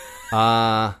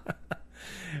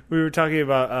 We were talking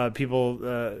about people,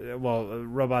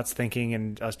 robots thinking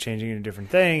and us changing into a different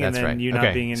thing, That's and then right. you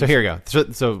not being. So here you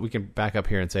go. So we can back up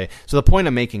here and say. So the point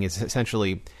I'm making is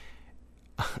essentially,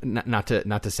 not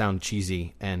to sound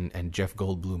cheesy and Jeff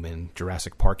Goldblum and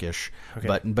Jurassic Parkish,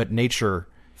 but nature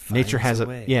has a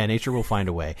way. Yeah, nature will find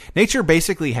a way. Nature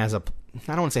basically has a.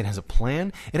 I don't want to say it has a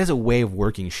plan. It has a way of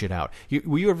working shit out.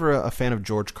 Were you ever a fan of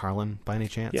George Carlin by any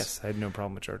chance? Yes, I had no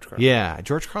problem with George Carlin. Yeah,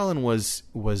 George Carlin was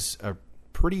a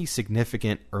pretty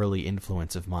significant early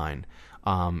influence of mine.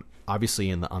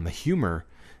 Obviously on the humor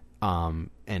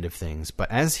end of things, but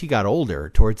as he got older,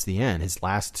 towards the end, his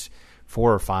last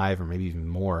 4 or 5 or maybe even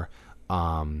more,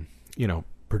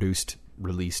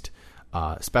 released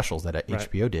specials that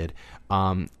HBO did,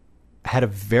 had a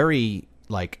very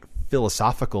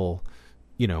philosophical,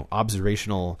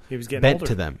 observational bent older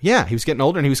to them. Yeah, he was getting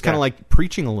older, and he was kind of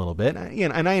preaching a little bit.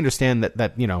 And I understand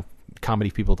that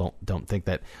comedy people don't think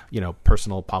that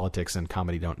personal politics and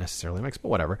comedy don't necessarily mix, but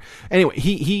whatever. Anyway,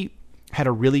 he had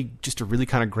a really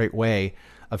kind of great way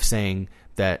of saying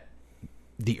that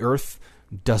the Earth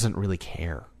doesn't really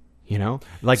care.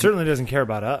 Certainly doesn't care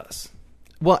about us.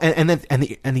 Well, and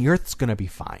the Earth's gonna be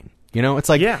fine. It's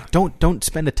like, don't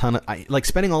spend a ton of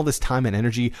spending all this time and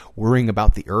energy worrying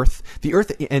about the Earth. The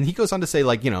Earth, and he goes on to say,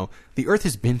 the Earth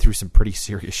has been through some pretty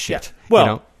serious shit. Yeah.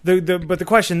 Well, but the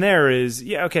question there is,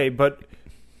 but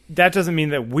that doesn't mean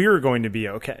that we're going to be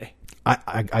okay.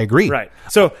 I agree. Right.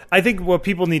 So I think what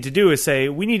people need to do is say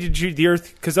we need to treat the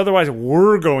Earth, because otherwise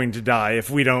we're going to die if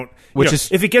we don't.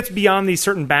 If it gets beyond these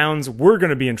certain bounds, we're going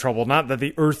to be in trouble. Not that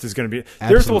the Earth is going to be. Absolutely.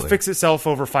 The Earth will fix itself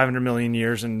over 500 million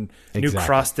years and new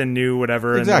crust and new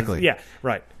whatever. Exactly. And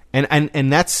right.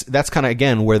 And that's kind of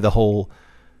again where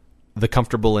the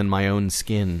comfortable in my own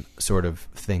skin sort of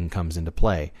thing comes into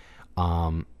play.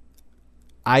 I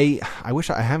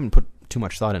wish I haven't put too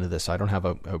much thought into this, so I don't have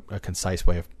a concise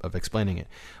way of explaining it.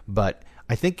 But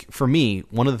I think for me,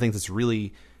 one of the things that's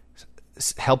really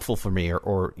helpful for me,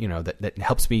 or that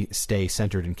helps me stay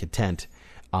centered and content,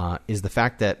 is the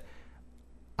fact that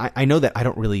I know that I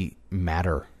don't really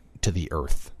matter to the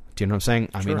Earth. Do you know what I'm saying?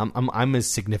 Sure. I mean, I'm as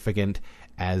significant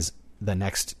as the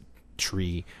next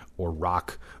tree or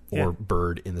rock or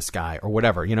bird in the sky or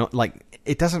whatever.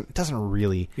 It doesn't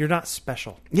really. You're not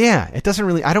special. Yeah, it doesn't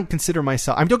really. I don't consider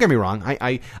myself. Don't get me wrong.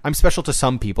 I'm special to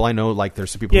some people. I know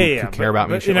there's some people who care about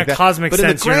me. But in a cosmic sense, but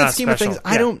in the grand you're not scheme special. of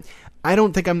things, I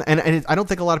don't think I'm, and I don't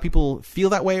think a lot of people feel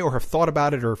that way or have thought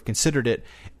about it or have considered it.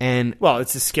 And well,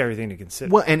 it's a scary thing to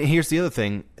consider. Well, and here's the other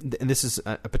thing, and this is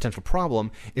a potential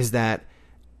problem, is that,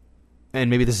 and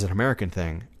maybe this is an American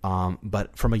thing,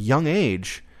 but from a young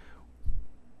age,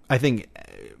 I think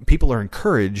people are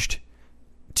encouraged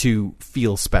to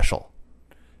feel special.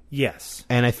 Yes,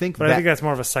 and I think, I think that's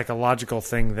more of a psychological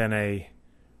thing than a.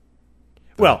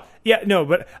 Well,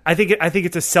 but I think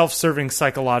it's a self-serving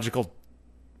psychological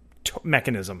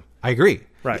mechanism. I agree.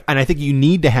 Right. And I think you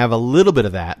need to have a little bit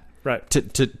of that, right,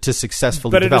 to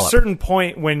successfully But develop. At a certain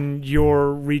point when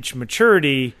you're reach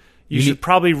maturity, you should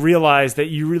probably realize that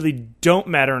you really don't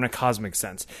matter in a cosmic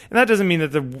sense. And that doesn't mean that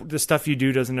the stuff you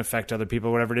do doesn't affect other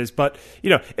people, whatever it is. But,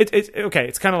 it's okay.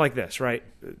 It's kind of like this, right?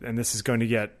 And this is going to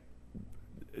get,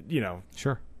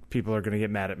 Sure. People are going to get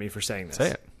mad at me for saying this.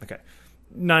 Say it. Okay.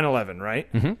 9/11,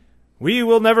 right? Mm-hmm. We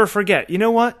will never forget. You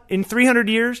know what? In 300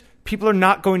 years, people are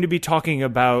not going to be talking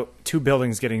about 2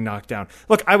 buildings getting knocked down.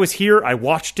 Look, I was here. I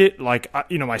watched it.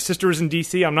 My sister was in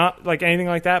D.C. I'm not anything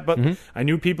like that, but I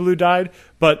knew people who died.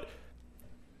 But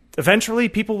eventually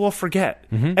people will forget.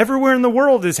 Mm-hmm. Everywhere in the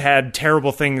world has had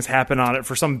terrible things happen on it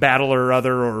for some battle or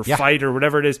other or fight or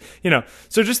whatever it is.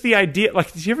 So just the idea,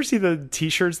 like, did you ever see the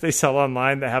T-shirts they sell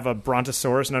online that have a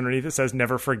Brontosaurus and underneath it says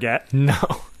 "Never Forget"? No.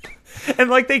 And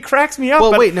like they cracks me up.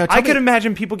 Well, but wait, no, I could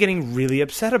imagine people getting really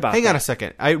upset about. Hang that. on a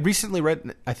second. I recently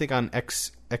read, I think on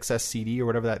XSCD or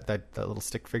whatever that little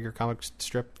stick figure comic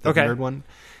strip, the nerd one.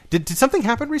 Did something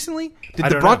happen recently?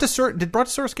 Did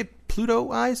Brontosaurus get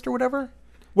Plutoized or whatever?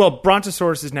 Well,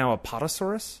 Brontosaurus is now a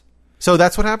Potosaurus. So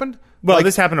that's what happened? Well,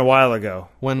 this happened a while ago.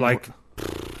 When? Like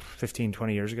 15,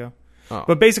 20 years ago. Oh.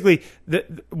 But basically,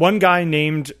 one guy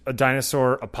named a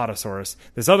dinosaur Apatosaurus.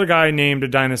 This other guy named a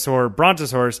dinosaur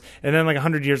Brontosaurus. And then like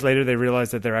 100 years later, they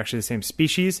realized that they're actually the same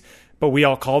species. But we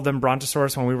all called them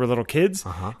Brontosaurus when we were little kids.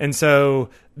 Uh-huh. And so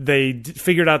they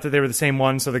figured out that they were the same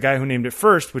one. So the guy who named it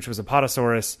first, which was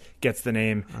Apatosaurus, gets the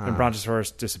name, and Brontosaurus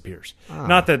disappears.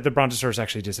 Not that the Brontosaurus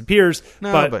actually disappears.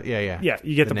 No, but yeah. Yeah,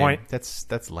 you get the name. point.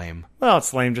 That's lame. Well,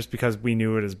 it's lame just because we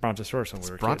knew it as Brontosaurus when we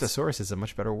were kids. Brontosaurus is a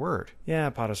much better word. Yeah,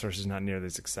 Apatosaurus is not nearly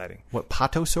as exciting. What,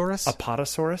 Patosaurus?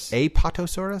 Apatosaurus? A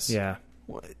Patosaurus? Yeah.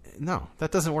 No,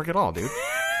 that doesn't work at all, dude.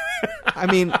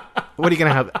 I mean, what are you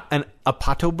going to have? A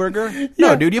Pato burger?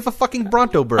 No, dude, you have a fucking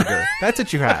Bronto burger. That's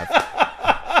what you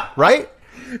have. Right?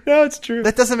 No, it's true.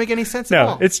 That doesn't make any sense at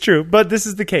all. No, it's true. But this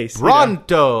is the case.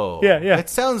 Bronto. Yeah. It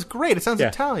sounds great. It sounds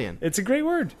Italian. It's a great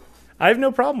word. I have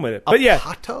no problem with it. But yeah.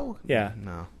 Pato? Yeah.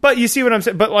 No. But you see what I'm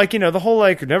saying? But like, the whole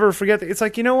like, never forget. It's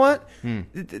like, you know what?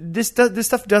 This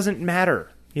stuff doesn't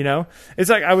matter. It's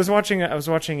like I was watching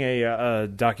a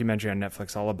documentary on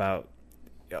Netflix all about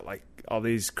like all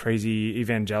these crazy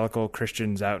evangelical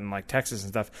Christians out in like Texas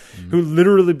and stuff who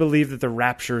literally believe that the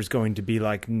rapture is going to be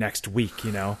like next week,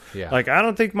 Yeah. Like, I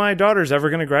don't think my daughter's ever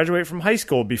going to graduate from high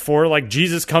school before like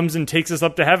Jesus comes and takes us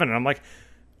up to heaven. And I'm like,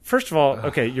 first of all,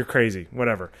 okay, you're crazy,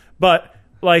 whatever. But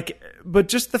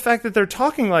just the fact that they're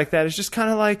talking like that is just kind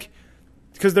of like,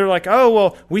 because they're like, oh,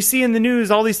 well, we see in the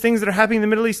news all these things that are happening in the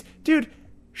Middle East. Dude,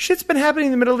 shit's been happening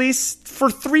in the Middle East for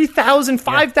 3,000,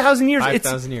 5,000 years.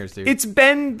 5,000 years, dude. It's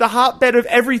been the hotbed of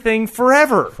everything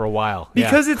forever. For a while.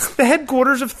 Because it's the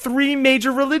headquarters of 3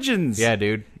 major religions. Yeah,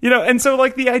 dude. And so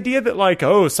like the idea that like,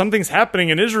 oh, something's happening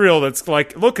in Israel that's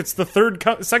like, look, it's the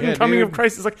second coming dude. of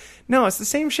Christ. It's like, no, it's the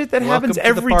same shit that Welcome happens to the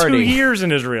every 2 party. years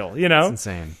in Israel, It's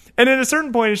insane. And at a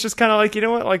certain point, it's just kind of like, you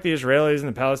know what, like the Israelis and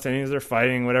the Palestinians, they're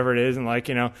fighting, whatever it is. And like,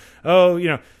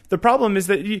 the problem is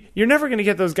that you're never going to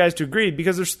get those guys to agree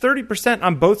because there's 30%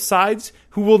 on both sides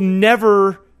who will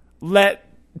never let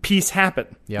peace happen.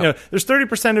 Yep. There's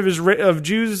 30% of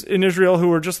Jews in Israel who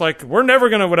are just like, we're never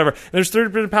going to whatever. And there's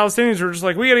 30% of Palestinians who are just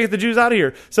like, we got to get the Jews out of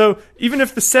here. So even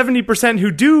if the 70%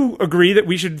 who do agree that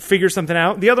we should figure something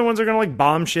out, the other ones are going to like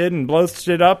bomb shit and blow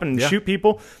shit up and shoot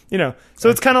people. So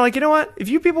it's kind of like, you know what? If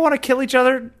you people want to kill each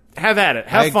other, have at it.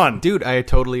 Have fun. Dude, I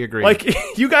totally agree. Like,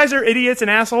 you guys are idiots and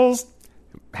assholes.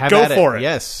 Go for it.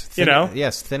 Yes.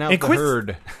 Yes, thin out and the quit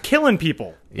herd. Killing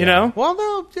people, Well,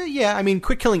 no, yeah. I mean,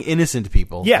 quit killing innocent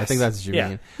people. Yes. I think that's what you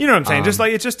mean. You know what I'm saying? Just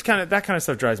like, it's just kind of, that kind of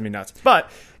stuff drives me nuts.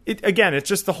 But, it's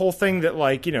just the whole thing that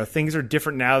like, things are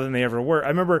different now than they ever were. I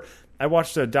remember I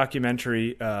watched a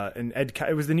documentary, and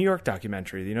it was the New York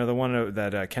documentary, the one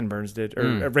that Ken Burns did,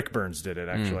 or Rick Burns did it,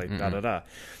 actually,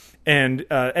 And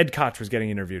Ed Koch was getting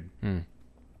interviewed,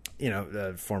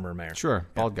 the former mayor. Sure,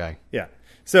 bald guy. Yeah.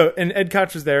 So, and Ed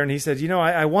Koch was there, and he said,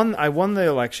 I won the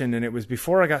election, and it was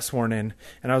before I got sworn in,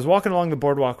 and I was walking along the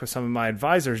boardwalk with some of my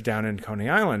advisors down in Coney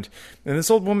Island, and this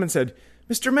old woman said,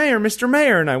 Mr.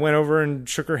 Mayor, and I went over and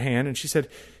shook her hand, and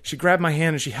she grabbed my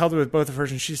hand, and she held it with both of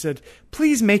hers, and she said,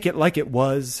 please make it like it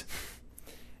was.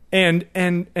 And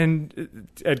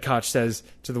Ed Koch says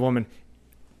to the woman,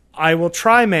 I will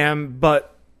try, ma'am,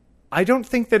 but I don't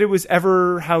think that it was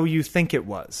ever how you think it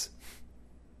was.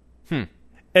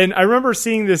 And I remember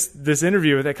seeing this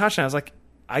interview with Ed Koch, and I was like,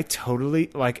 I totally,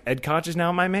 like, Ed Koch is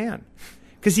now my man.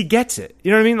 Because he gets it.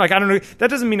 You know what I mean? Like, I don't know. That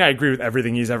doesn't mean I agree with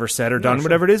everything he's ever said or done,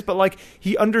 whatever it is, but, like,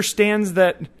 he understands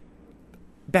that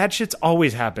bad shit's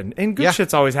always happened, and good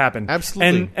shit's always happened.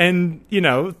 Absolutely. And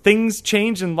things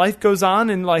change, and life goes on,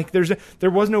 and, like, there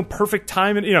was no perfect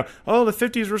time, and, the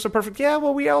 50s were so perfect. Yeah,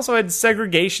 well, we also had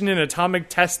segregation and atomic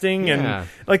testing, and,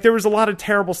 like, there was a lot of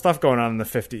terrible stuff going on in the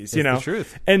 50s, It's the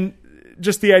truth. And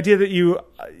just the idea that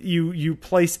you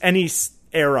place any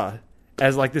era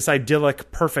as like this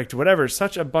idyllic, perfect, whatever, is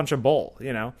such a bunch of bull,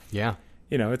 Yeah.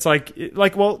 It's like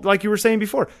you were saying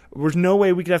before, there's no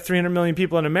way we could have 300 million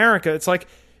people in America. It's like,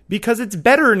 because it's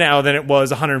better now than it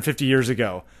was 150 years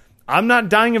ago. I'm not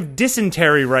dying of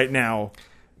dysentery right now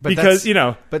because.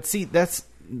 But see, that's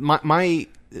my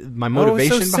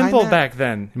motivation it was so behind simple that. back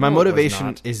then. My No, it was motivation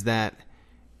not. is that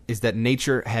is that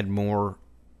nature had more.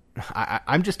 I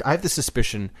have the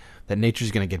suspicion that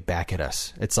nature's going to get back at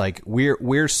us. It's like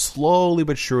we're slowly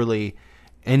but surely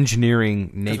engineering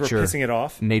nature, we're pissing it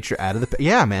off. Nature out of the.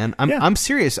 Yeah, man. I'm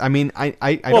serious. I mean,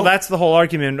 I well, that's the whole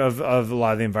argument of a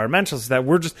lot of the environmentalists, that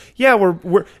we're just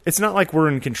we're. It's not like we're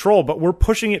in control, but we're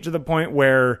pushing it to the point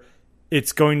where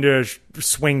it's going to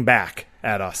swing back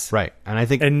at us, right? And I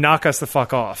think and knock us the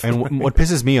fuck off. And what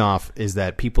pisses me off is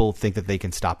that people think that they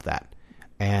can stop that.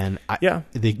 And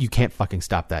you can't fucking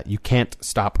stop that. You can't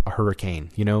stop a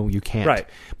hurricane. You can't. Right.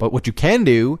 But what you can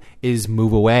do is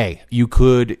move away. You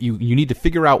need to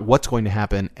figure out what's going to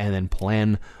happen and then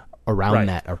plan around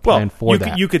that or plan for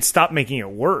that. You could stop making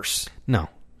it worse. No,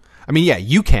 I mean, yeah,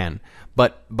 you can,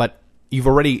 but you've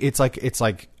already. It's like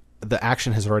the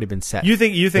action has already been set. You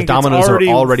think the dominoes it's are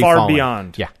already far falling.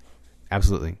 beyond? Yeah,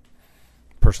 absolutely.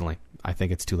 Personally, I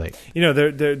think it's too late.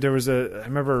 There was I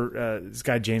remember this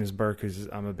guy James Burke,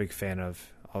 I'm a big fan of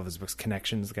all of his books.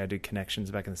 Connections. The guy did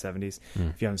Connections back in the 70s.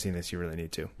 If you haven't seen this, you really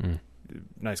need to.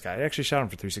 Nice guy. I actually shot him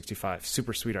for 365.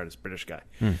 Super sweet artist, British guy.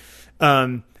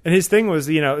 And his thing was,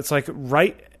 it's like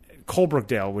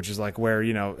Coalbrookdale, which is like where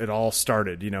it all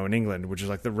started, in England, which is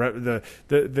like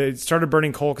they started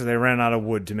burning coal because they ran out of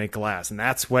wood to make glass, and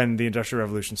that's when the Industrial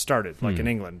Revolution started, like in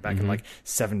England back in like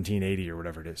 1780 or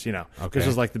whatever it is. This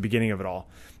was like the beginning of it all.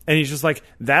 And he's just like,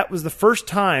 that was the first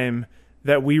time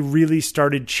that we really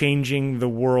started changing the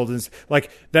world, and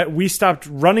like that we stopped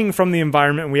running from the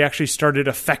environment and we actually started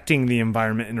affecting the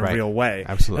environment in a real way.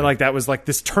 Absolutely. And like that was like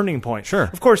this turning point. Sure.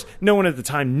 Of course, no one at the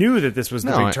time knew that this was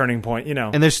the big turning point,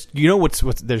 And there's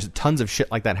there's tons of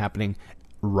shit like that happening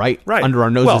right under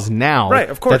our noses now. Right,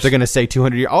 of course. That they're going to say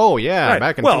 200 years. Oh yeah,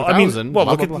 back in 2000.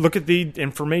 Look at the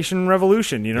information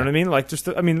revolution. You know what I mean? Like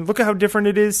look at how different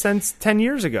it is since 10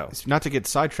 years ago. Not to get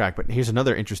sidetracked, but here's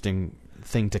another interesting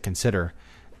thing to consider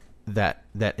that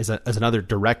is another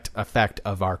direct effect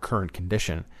of our current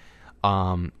condition.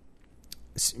 Remember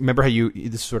how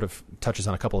this sort of touches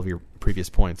on a couple of your previous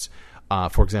points.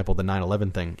 For example, the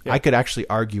 9/11 thing. Yeah. I could actually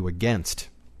argue against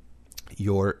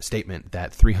your statement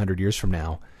that 300 years from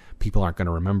now, people aren't going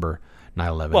to remember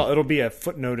 9/11. Well, it'll be a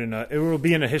footnote it will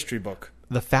be in a history book.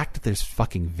 The fact that there's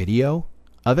fucking video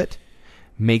of it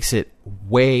makes it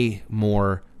way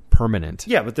more permanent.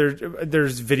 Yeah, but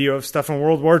there's video of stuff in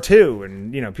World War II,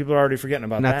 and people are already forgetting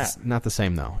about that. Not the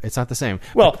same though. It's not the same.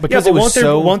 Well, because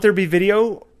won't there be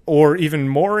video or even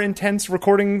more intense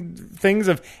recording things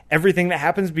of everything that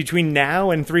happens between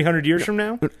now and 300 years from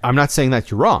now? I'm not saying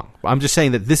that you're wrong. I'm just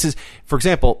saying that this is, for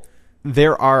example,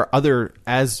 there are other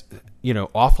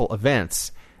awful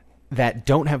events that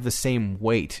don't have the same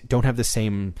weight, don't have the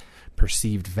same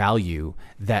perceived value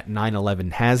that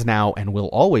 9/11 has now and will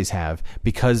always have,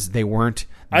 because they weren't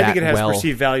I think it has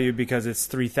perceived value because it's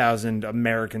 3,000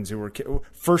 Americans who were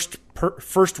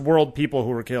first world people who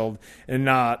were killed, and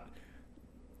not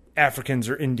Africans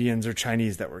or Indians or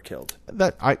Chinese that were killed.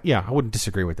 I wouldn't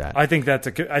disagree with that. I think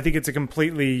it's a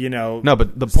completely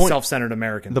but the point, self-centered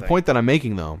American the thing. point that I'm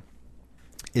making though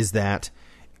is that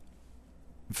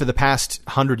for the past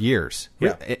 100 years,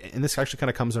 and this actually kind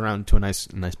of comes around to a nice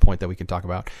point that we can talk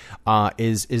about,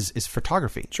 is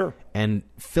photography, sure, and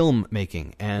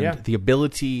filmmaking, and the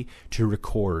ability to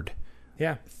record,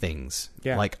 things,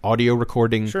 like audio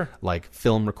recording, sure, like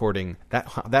film recording.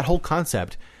 That whole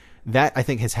concept, that I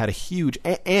think has had a huge,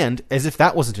 and as if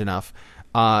that wasn't enough,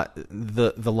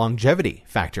 the longevity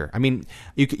factor. I mean,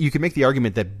 you can make the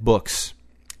argument that books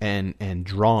and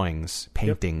drawings,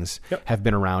 paintings have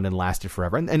been around and lasted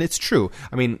forever, and it's true.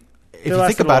 I mean, if you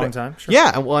think about it, time, sure.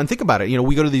 And think about it.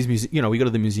 We go to these we go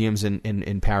to the museums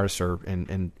in Paris or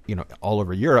in all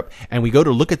over Europe, and we go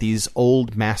to look at these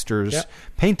old masters'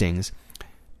 paintings,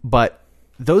 but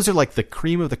those are like the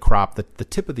cream of the crop, the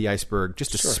tip of the iceberg,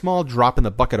 just a small drop in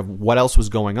the bucket of what else was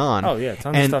going on. Oh yeah,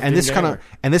 tons of stuff.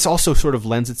 And this also sort of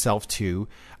lends itself to,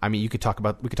 I mean, we could talk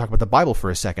about the Bible for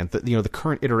a second. The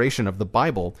current iteration of the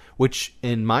Bible, which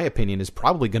in my opinion is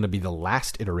probably going to be the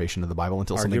last iteration of the Bible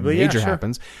until something major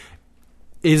happens,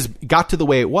 got to the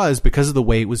way it was because of the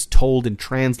way it was told and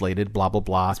translated. Blah blah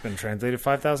blah. It's been translated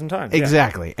 5,000 times.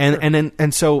 Exactly,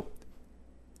 and so.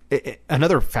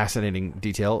 Another fascinating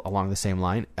detail along the same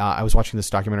line. I was watching this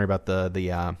documentary about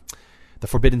the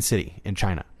Forbidden City in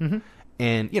China,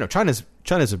 and China's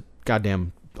a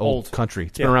goddamn old country.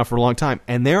 It's been around for a long time,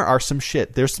 and there's some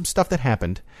stuff that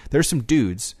happened. There's some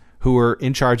dudes who were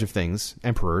in charge of things,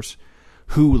 emperors,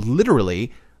 who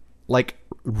literally like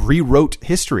rewrote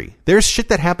history. There's shit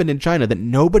that happened in China that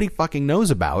nobody fucking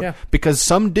knows about Yeah. because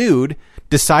some dude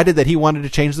decided that he wanted to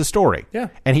change the story. Yeah.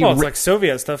 And he well, it's like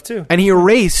Soviet stuff too. and he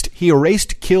erased,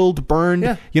 killed, burned.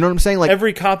 Yeah. You know what I'm saying? Like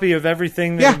Every copy of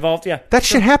everything that Yeah. involved. Yeah. that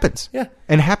shit happens. Yeah.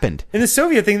 And happened. In the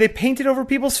Soviet thing, they painted over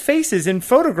people's faces in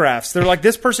photographs. They're like,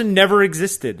 this person never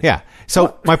existed. Yeah.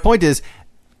 So my point is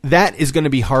that is going to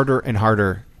be harder and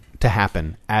harder to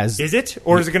happen as Is it,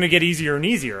 or is it going to get easier and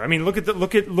easier? I mean, look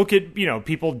at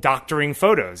people doctoring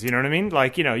photos. You know what I mean?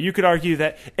 Like, you could argue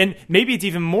that, and maybe it's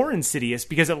even more insidious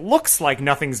because it looks like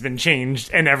nothing's been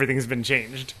changed and everything's been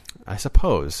changed. I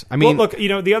suppose. I mean, Well, look,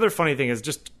 the other funny thing is,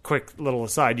 just quick little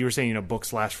aside. You were saying,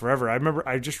 books last forever. I remember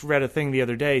I just read a thing the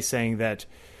other day saying that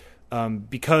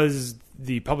because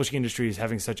the publishing industry is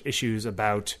having such issues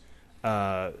about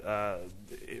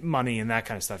money and that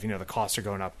kind of stuff, the costs are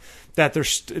going up, that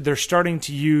they're starting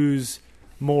to use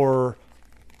more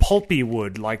pulpy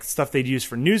wood, like stuff they'd use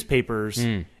for newspapers,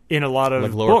 in a lot of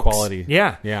Like lower books. quality.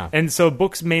 Yeah. Yeah. And so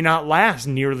books may not last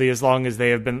nearly as long as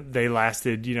they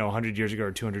lasted, 100 years ago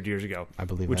or 200 years ago. I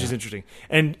believe which that. is interesting.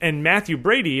 And Matthew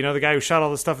Brady, the guy who shot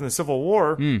all the stuff in the Civil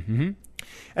War,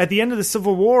 at the end of the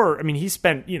Civil War, I mean, he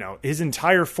spent, his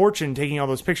entire fortune taking all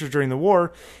those pictures during the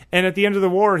war. And at the end of the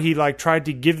war, he tried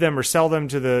to give them or sell them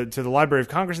to the Library of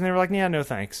Congress, and they were like, "Yeah, no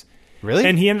thanks." Really?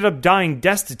 And he ended up dying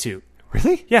destitute.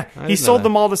 really? Yeah, I he didn't know sold that.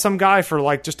 them all to some guy for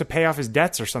just to pay off his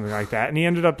debts or something like that, and he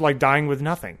ended up dying with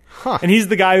nothing. Huh. And he's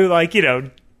the guy who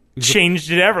changed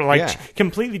it ever, Yeah.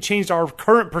 completely changed our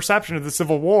current perception of the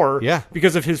Civil War. Yeah.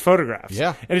 Because of his photographs.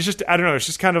 Yeah. And it's just, I don't know, it's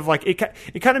just kind of like it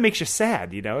kind of makes you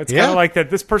sad. It's Yeah. kind of like that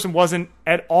this person wasn't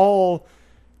at all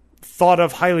thought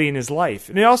of highly in his life,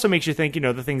 and it also makes you think,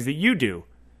 the things that you do.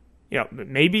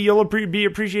 Maybe you'll be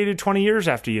appreciated 20 years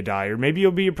after you die, or maybe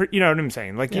you'll be, you know what I'm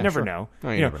saying? Like, you never sure. know.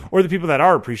 No, you never know. Or the people that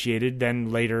are appreciated, then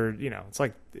later, it's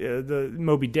like the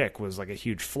Moby Dick was like a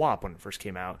huge flop when it first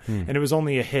came out, and it was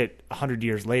only a hit 100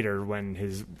 years later when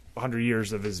his 100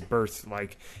 years of his birth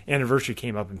anniversary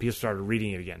came up and people started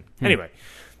reading it again. Anyway,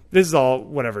 this is all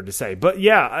whatever to say, but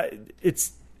yeah,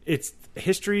 it's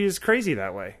history is crazy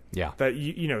that way. Yeah.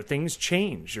 That things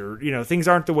change, or things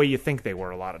aren't the way you think they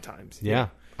were a lot of times. Yeah.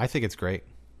 I think it's great.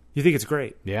 You think it's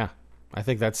great? Yeah. I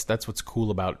think that's what's cool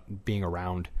about being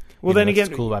around. Well, then that's again-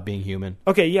 what's cool about being human.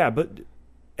 Okay, yeah, but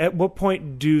at what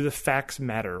point do the facts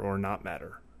matter or not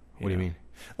matter? What do you mean?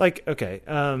 Like, okay,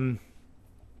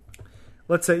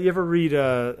 let's say you ever read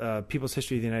People's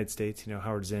History of the United States,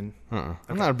 Howard Zinn? I'm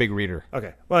not a big reader.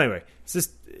 Okay. Well, anyway,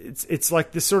 it's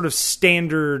like this sort of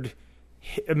standard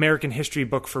American history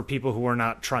book for people who are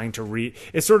not trying to read.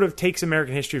 It sort of takes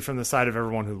American history from the side of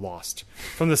everyone who lost,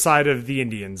 from the side of the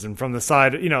Indians, and from the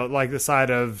side, like the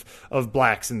side of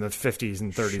blacks in the 50s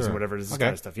and 30s Sure. and whatever it is, this Okay.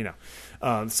 kind of stuff.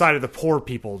 The side of the poor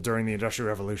people during the Industrial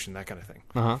Revolution, that kind of thing.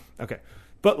 Uh-huh. Okay.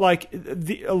 But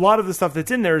a lot of the stuff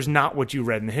that's in there is not what you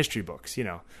read in the history books.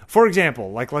 For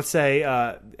example, let's say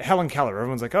Helen Keller.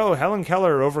 Everyone's like, "Oh, Helen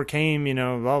Keller overcame."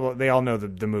 Blah, blah. They all know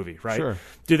the movie, right? Sure.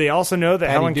 Do they also know that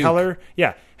Patty Helen Duke. Keller?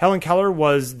 Yeah, Helen Keller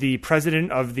was the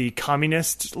president of the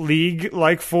Communist League,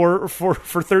 for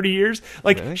 30 years.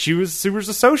 Really? She was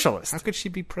a socialist How could she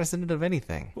be president of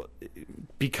anything?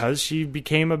 because she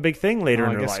became a big thing later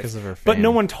Oh, in I her guess life. 'cause of her But no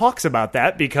fame. one talks about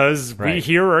that because we Right.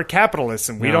 here are capitalists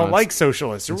and we No, don't it's- like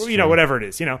socialists, or it's true. whatever it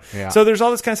is. Yeah. So there's all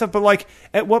this kind of stuff. But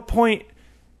at what point,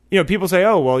 people say,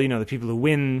 "Oh, well, the people who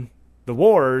win the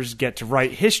wars get to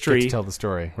write history." To tell the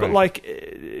story. But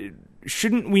Right.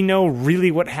 shouldn't we know really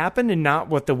what happened and not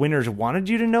what the winners wanted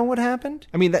you to know what happened?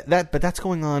 I mean, but that's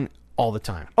going on all the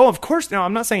time. Oh, of course. No,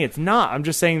 I'm not saying it's not. I'm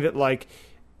just saying that,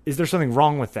 is there something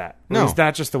wrong with that? Or No. is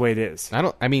that just the way it is?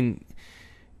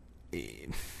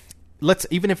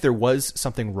 Even if there was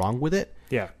something wrong with it,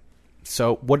 Yeah.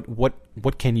 so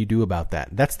what can you do about that?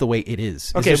 That's the way it is.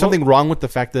 Is Okay, there well- something wrong with the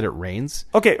fact that it rains?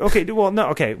 Okay. Well, no.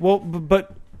 Okay. Well,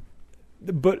 but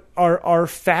are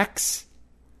facts?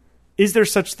 Is there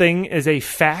such thing as a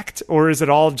fact, or is it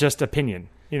all just opinion?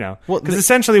 Well, Because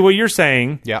essentially what you're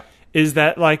saying, Yeah. is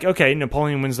that okay,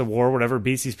 Napoleon wins the war, whatever,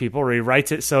 beats these people, or he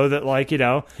writes it so that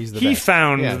He's the he best.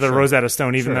 found Yeah, the sure. Rosetta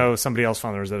Stone, even Sure. though somebody else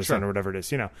found the Rosetta Stone, Sure. or whatever it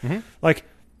is.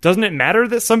 Doesn't it matter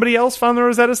that somebody else found the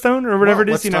Rosetta Stone, or whatever Well,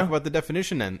 it is? let's talk about the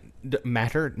definition then.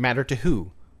 Matter to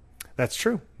who? That's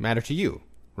true. Matter to you,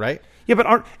 right? Yeah,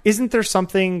 but isn't there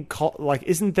something called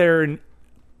isn't there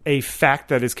a fact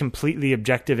that is completely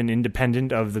objective and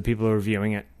independent of the people who are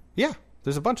viewing it? Yeah,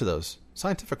 there's a bunch of those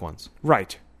scientific ones.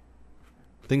 Right.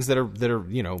 Things that are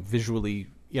visually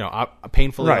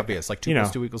painfully Right. obvious, like 2 You know.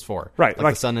 plus 2 equals 4. Right.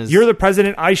 Like the sun is you're the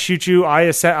president. I shoot you.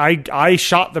 I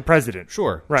shot the president.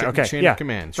 sure. Right. Okay. Chain yeah. of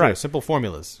command. Sure. Right. Simple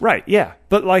formulas. Right. Yeah.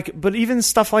 But even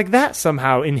stuff like that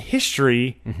somehow in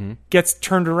history gets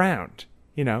turned around,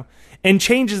 and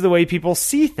changes the way people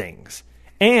see things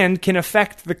and can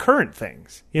affect the current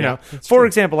things, Yeah, that's For true.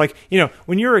 example,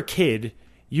 when you're a kid,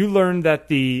 you learn that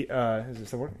is this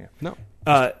the word? Yeah.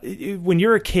 No. When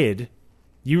you're a kid,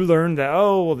 you learn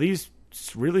that, these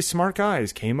really smart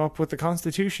guys came up with the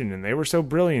Constitution and they were so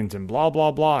brilliant and blah,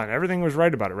 blah, blah, and everything was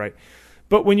right about it, right?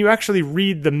 But when you actually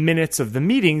read the minutes of the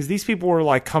meetings, these people were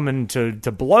like coming to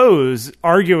blows,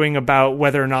 arguing about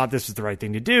whether or not this was the right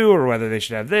thing to do or whether they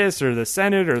should have this or the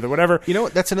Senate or the whatever. You know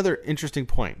what? That's another interesting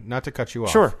point. Not to cut you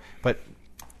off. Sure. But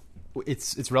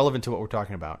it's relevant to what we're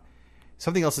talking about.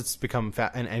 Something else that's become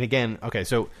and again, okay,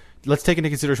 so let's take into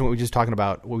consideration what we just talked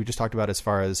about as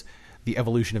far as the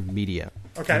evolution of media.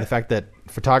 Okay. And the fact that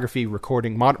photography,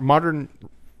 recording, modern,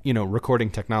 recording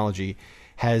technology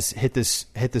has hit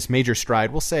this major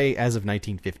stride, we'll say as of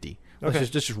 1950. Let's Okay.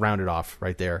 just round it off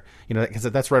right there. Because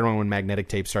that's right around when magnetic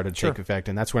tape started to take effect,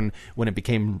 and that's when it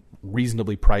became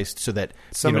reasonably priced so that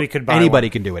Somebody could buy anybody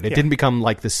one. can do it. It Yeah. didn't become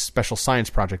like this special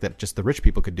science project that just the rich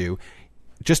people could do.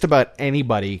 Just about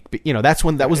anybody, that's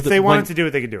when that was If they wanted to do it,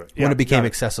 they could do it. when Yeah, it became got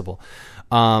accessible.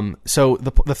 So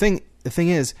the thing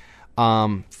is,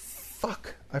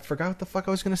 fuck, I forgot what the fuck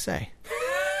I was going to say.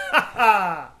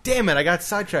 Damn it, I got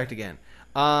sidetracked again.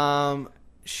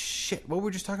 Shit, what were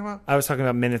we just talking about? I was talking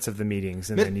about minutes of the meetings,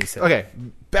 and then you said, Okay,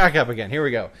 back up again. Here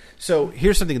we go. So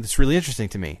here's something that's really interesting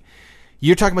to me.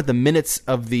 You're talking about the minutes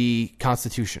of the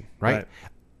Constitution, right?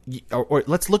 Or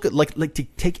let's look at like to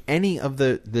take any of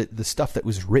the stuff that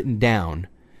was written down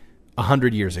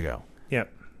 100 years ago.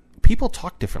 Yep. People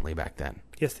talked differently back then.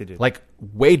 Yes, they did. Like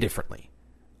way differently.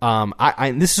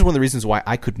 And this is one of the reasons why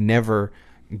I could never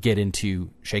get into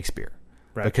Shakespeare,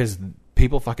 Right. because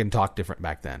people fucking talked different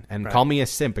back then. And Right. call me a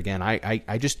simp again. I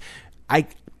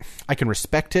can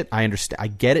respect it. I understand. I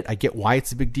get it. I get why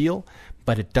it's a big deal,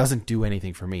 but it doesn't do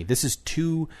anything for me. This is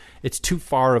too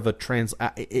far of a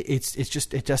it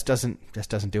just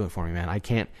doesn't do it for me, man. I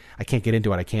can't get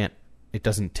into it. It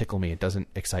doesn't tickle me. It doesn't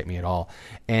excite me at all.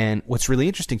 And what's really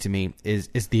interesting to me is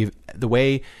the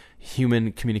way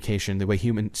human communication, the way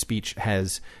human speech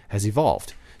has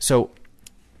evolved. So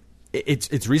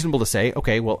it's reasonable to say,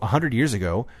 okay, well, 100 years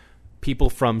ago, people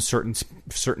from certain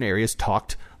areas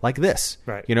talked like this,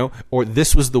 Right. or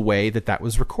this was the way that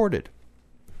was recorded.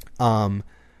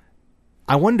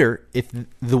 I wonder if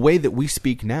the way that we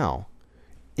speak now,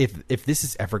 if this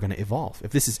is ever going to evolve,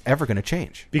 if this is ever going to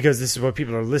change. because this is what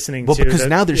people are listening Well, to. because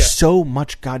now there's so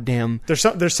much goddamn.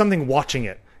 there's something watching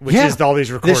it, which is all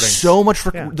these recordings. There's so much.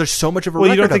 Yeah. There's so much of a Well,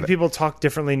 you record don't think of it. people talk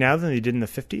differently now than they did in the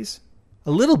 50s?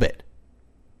 A little bit,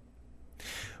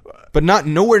 but not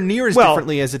nowhere near as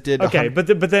differently as it did. Okay, but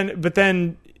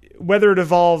then whether it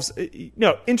evolves,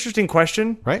 interesting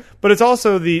question, Right. But it's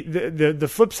also the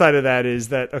flip side of that is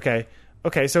that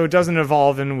okay, so it doesn't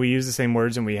evolve and we use the same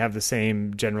words and we have the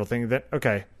same general thing. That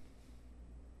okay,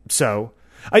 so.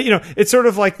 It's sort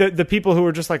of like the people who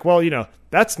are just like, well,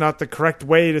 that's not the correct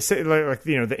way to say, like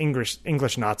the English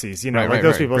Nazis, Right, like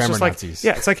those right. people. It's Grammar just like, Nazis.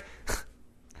 yeah, it's like,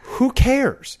 who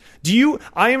cares?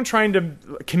 I am trying to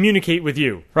communicate with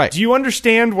you. Right. Do you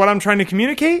understand what I'm trying to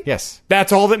communicate? Yes.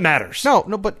 That's all that matters. No,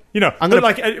 but I'm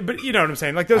but gonna, but you know what I'm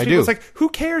saying? Like those I people, do. it's like, who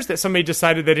cares that somebody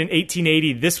decided that in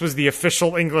 1880 this was the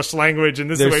official English language and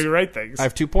this is the way we write things? I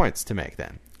have 2 points to make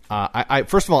then. I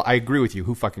first of all, I agree with you.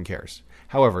 Who fucking cares?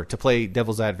 However, to play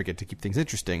devil's advocate to keep things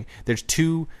interesting, there's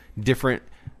 2 different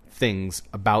things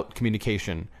about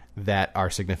communication that are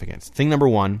significant. Thing number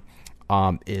 1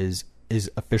 is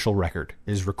official record,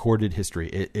 is recorded history.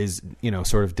 It is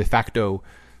sort of de facto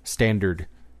standard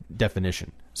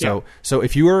definition. So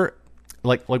if you were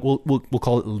like we'll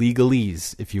call it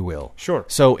legalese, if you will. Sure.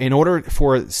 So in order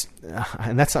for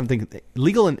and that's something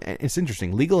legal, and it's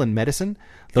interesting. Legal and medicine,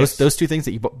 those 2 things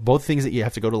that both things that you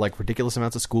have to go to like ridiculous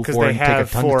amounts of school for, because they and have take a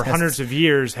ton for of tests. hundreds of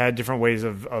years had different ways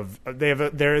of they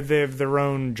have their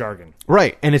own jargon.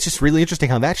 Right, and it's just really interesting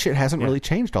how that shit hasn't really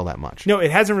changed all that much. No, it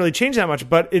hasn't really changed that much.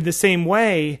 But in the same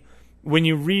way, when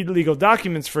you read legal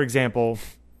documents, for example,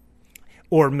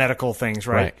 or medical things,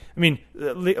 right? I mean,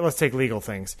 let's take legal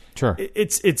things. Sure.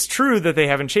 It's true that they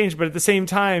haven't changed, but at the same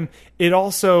time, it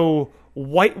also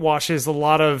whitewashes a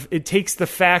lot of. It takes the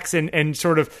facts and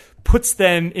sort of puts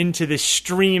them into the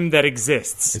stream that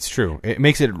exists. It's true. It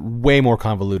makes it way more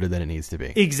convoluted than it needs to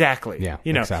be. Exactly. Yeah,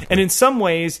 You know, exactly. and in some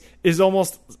ways is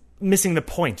almost missing the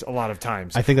point a lot of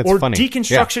times. I think that's or funny.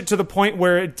 deconstructs it to the point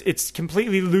where it's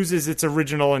completely loses its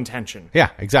original intention. Yeah,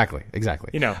 exactly.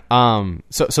 You know.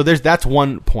 So that's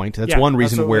one point. That's one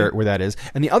reason absolutely. where that is.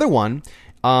 And the other one,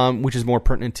 which is more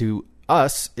pertinent to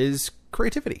us, is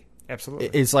creativity. Absolutely.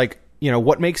 It's like,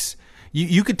 what makes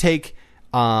you could take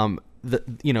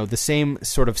the same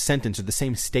sort of sentence or the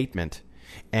same statement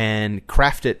and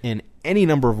craft it in any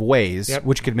number of ways, Yep.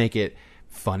 which could make it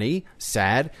funny,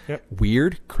 sad, Yep.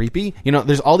 weird, creepy.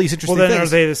 There's all these interesting Well, then things.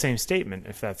 are they the same statement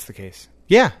if that's the case?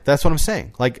 Yeah, that's what I'm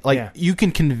saying. Like Yeah. you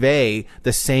can convey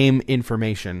the same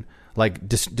information, like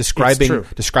describing true.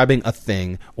 a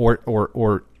thing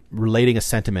or relating a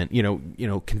sentiment.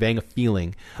 Conveying a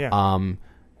feeling. Yeah.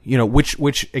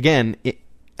 Which again,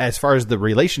 as far as the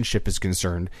relationship is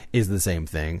concerned, is the same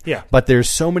thing. Yeah. But there's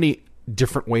so many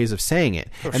different ways of saying it,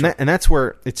 and that's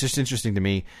where it's just interesting to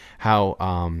me how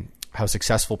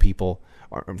successful people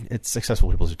are. Successful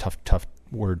people is a tough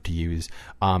word to use.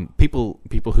 People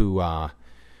who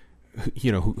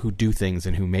who do things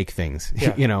and who make things,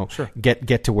 Yeah, sure.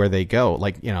 get to where they go,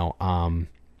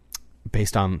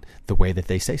 based on the way that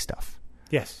they say stuff.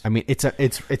 Yes. I mean, it's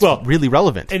Well, really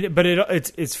relevant. But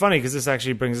it's funny because this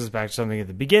actually brings us back to something at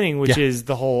the beginning, which Yeah. is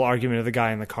the whole argument of the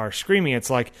guy in the car screaming. It's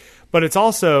like, but it's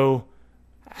also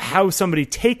how somebody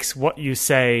takes what you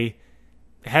say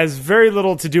has very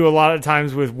little to do a lot of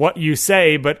times with what you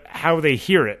say, but how they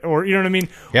hear it, or you know what I mean,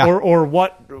 Yeah. or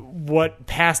what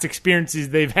past experiences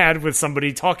they've had with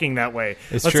somebody talking that way.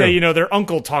 It's Let's true. say their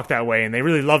uncle talked that way, and they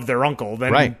really love their uncle.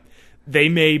 Then Right. they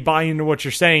may buy into what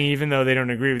you're saying, even though they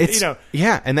don't agree with it.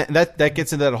 Yeah, and that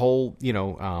gets into that whole you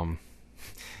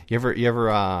ever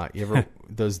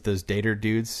those dater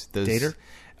dudes, those Dater?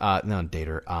 No,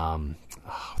 dater,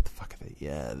 what the fuck are they?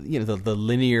 Yeah, the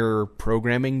linear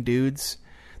programming dudes,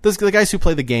 the guys who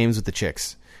play the games with the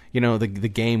chicks,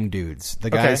 the game dudes, the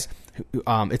guys who,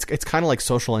 it's kind of like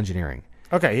social engineering.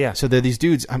 Okay, yeah. So they're these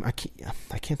dudes. I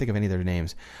can't think of any of their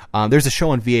names. There's a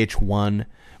show on VH1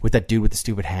 with that dude with the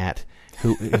stupid hat.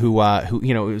 Who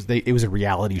it was a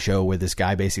reality show where this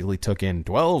guy basically took in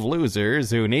 12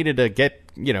 losers who needed to get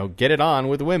it on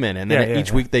with women, and then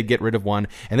each week they'd get rid of one.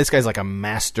 And this guy's like a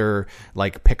master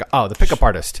the pickup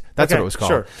artist. That's Okay, what it was called.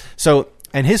 sure. So,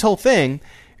 and his whole thing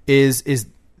is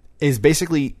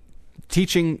basically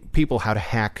teaching people how to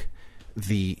hack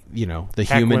the Hack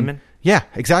human. women? Yeah,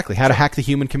 exactly. How to hack the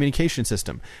human communication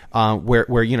system. Where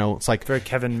it's like Very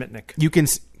Kevin Mitnick. you can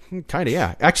kind of,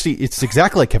 yeah. Actually, it's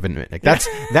exactly like Kevin Mitnick.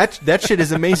 That shit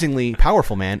is amazingly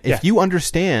powerful, man. If Yeah. you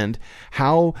understand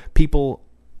how people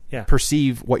Yeah.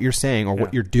 perceive what you're saying or what Yeah.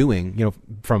 you're doing,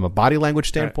 from a body language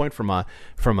standpoint, from a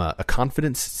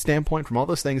confidence standpoint, from all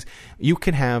those things, you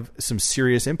can have some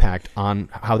serious impact on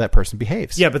how that person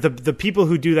behaves. Yeah, but the people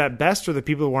who do that best are the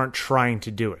people who aren't trying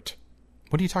to do it.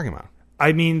 What are you talking about?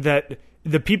 I mean that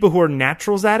the people who are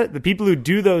naturals at it, the people who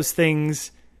do those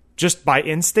things just by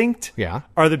instinct, Yeah.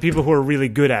 are the people who are really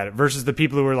good at it versus the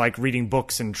people who are like reading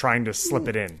books and trying to slip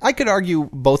it in. I could argue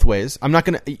both ways. I'm not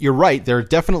going to. You're right. There are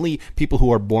definitely people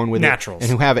who are born with Naturals. it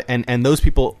and who have it, and those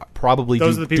people probably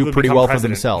Those are the people do who pretty become well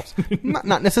president. for themselves.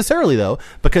 not necessarily though,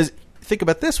 because think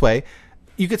about it this way.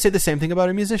 You could say the same thing about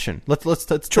a musician. Let's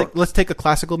take a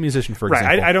classical musician for Right.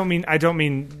 example. I don't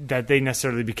mean that they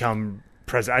necessarily become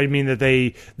president. I mean that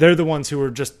they're the ones who are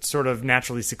just sort of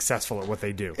naturally successful at what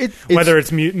they do, whether it's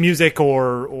music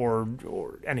or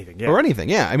anything. Yeah. Or anything.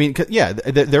 Yeah. I mean,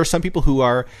 there are some people who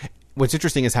are. What's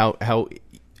interesting is how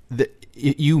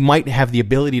you might have the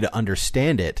ability to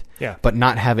understand it, Yeah. but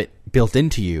not have it built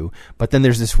into you. But then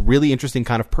there's this really interesting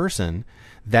kind of person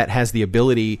that has the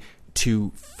ability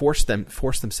to force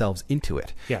themselves into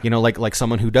it. Yeah. Like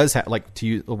someone who does have,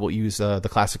 we'll use the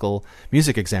classical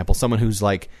music example. Someone who's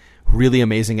like really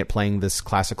amazing at playing this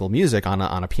classical music on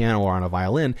a piano or on a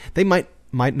violin. They might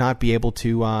not be able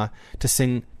to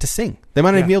sing. They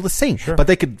might not even be able to sing, Sure. but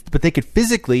they could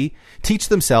physically teach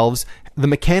themselves the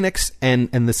mechanics and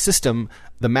the system,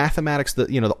 the mathematics,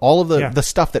 all of the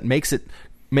stuff that makes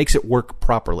it work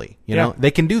properly. Yeah.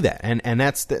 They can do that, and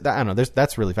that's I don't know.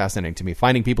 That's really fascinating to me.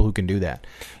 Finding people who can do that.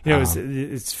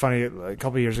 It's funny. A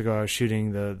couple of years ago, I was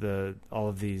shooting the all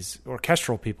of these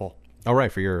orchestral people Oh,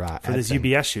 right, for your for this ad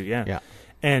thing. UBS shoot. Yeah. Yeah.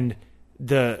 And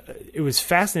it was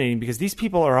fascinating because these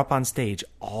people are up on stage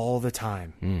all the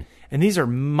time. And these are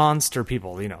monster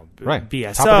people, Right.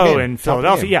 BSO Top of the game. and Top of the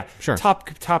Philadelphia. game. Yeah. Sure.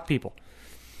 Top people.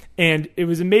 And it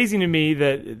was amazing to me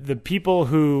that the people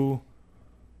who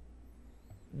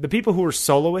were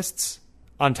soloists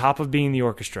on top of being the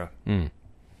orchestra, the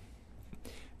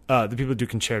people who do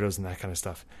concertos and that kind of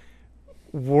stuff,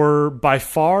 were by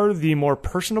far the more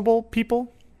personable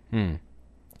people.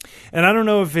 And I don't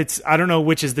know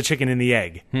which is the chicken and the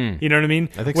egg. You know what I mean?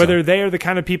 I think Whether so. they are the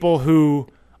kind of people who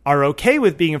are okay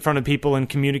with being in front of people and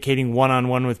communicating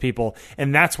one-on-one with people,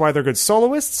 and that's why they're good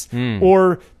soloists,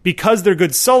 or because they're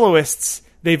good soloists,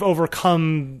 they've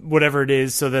overcome whatever it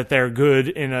is so that they're good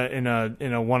in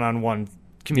a one-on-one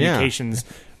communications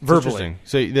verbally.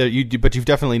 Interesting. But you've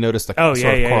definitely noticed a sort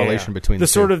of correlation between the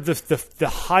two. sort of the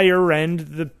higher end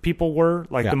the people were,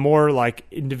 like the more like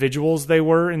individuals they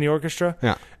were in the orchestra.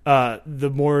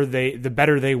 The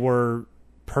better they were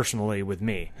personally with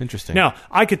me. Interesting. Now,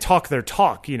 I could talk their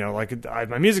talk, like I have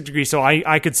my music degree, so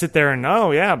I could sit there and,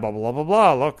 blah, blah, blah, blah,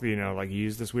 blah. Look, like you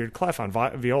use this weird clef on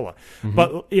viola.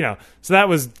 But, so that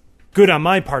was good on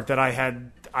my part that I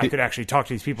could actually talk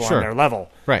to these people on their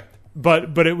level. Right.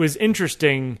 But it was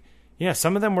interesting. Yeah,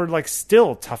 some of them were like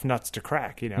still tough nuts to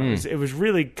crack, It was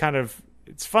really kind of,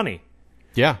 it's funny.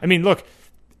 Yeah. I mean, look,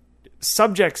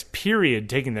 subjects, period,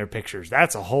 taking their pictures,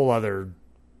 that's a whole other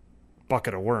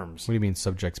bucket of worms. What do you mean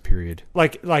subjects, period?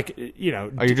 Like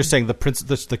Are you just saying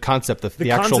the concept of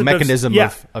the actual concept mechanism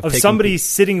of taking somebody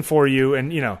sitting for you,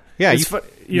 and Yeah, you've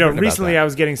written about recently that. I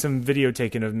was getting some video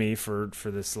taken of me for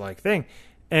this like thing,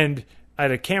 and I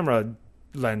had a camera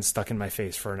lens stuck in my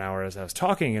face for an hour as I was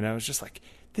talking, and I was just like,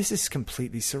 this is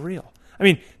completely surreal. I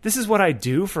mean, this is what I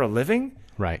do for a living.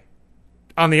 Right.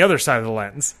 On the other side of the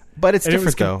lens. But it's And it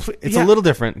was different, though. It's yeah. a little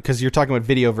different because you're talking about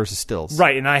video versus stills.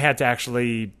 Right, and I had to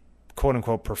actually, quote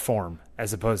unquote, perform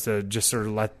as opposed to just sort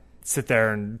of sit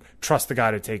there and trust the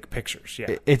guy to take pictures.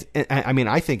 Yeah. I mean,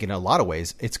 I think in a lot of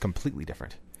ways it's completely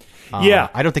different. Yeah.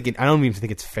 I don't even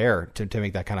think it's fair to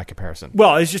make that kind of comparison.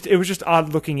 Well, it was just odd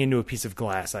looking into a piece of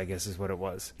glass, I guess is what it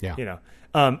was. Yeah.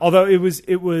 Although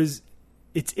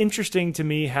it's interesting to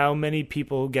me how many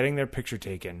people getting their picture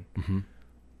taken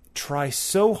try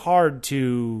so hard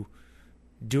to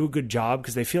do a good job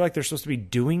because they feel like they're supposed to be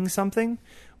doing something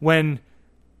when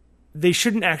they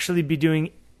shouldn't actually be doing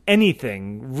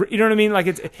anything. You know what I mean? Like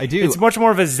I do. It's much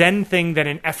more of a Zen thing than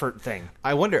an effort thing.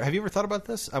 I wonder, have you ever thought about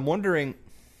this? I'm wondering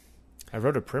I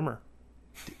wrote a primer.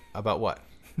 about what?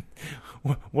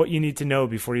 What you need to know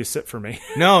before you sit for me.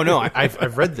 No,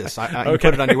 I've read this. You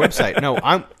put it on your website. No,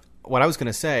 what I was going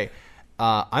to say,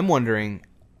 I'm wondering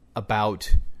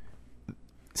about,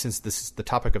 since this is the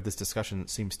topic of this discussion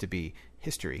seems to be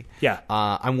history. Yeah.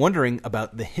 I'm wondering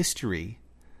about the history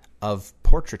of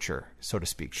portraiture, so to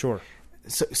speak. Sure.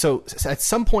 So at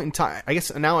some point in time, I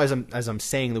guess now as I'm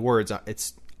saying the words,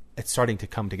 it's starting to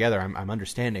come together. I'm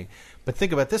understanding. But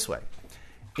think about it this way: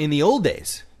 in the old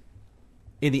days,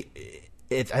 at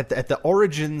the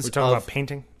origins, We're talking about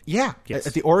painting. Yeah, Yes.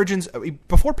 at the origins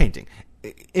before painting,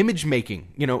 image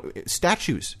making,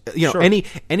 statues, Sure.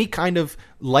 any kind of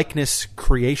likeness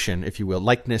creation, if you will,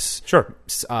 likeness Sure.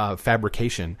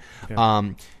 fabrication.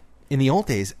 Yeah. In the old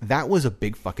days, that was a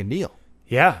big fucking deal.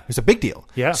 Yeah. It's a big deal.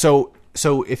 Yeah.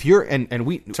 So if you're and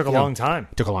we Took a long time.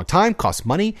 Took a long time, cost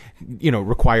money,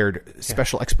 required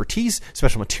special expertise,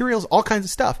 special materials, all kinds of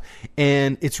stuff.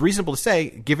 And it's reasonable to say,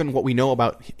 given what we know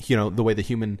about the way the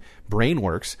human brain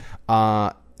works,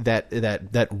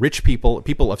 that rich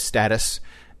people of status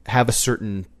have a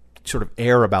certain sort of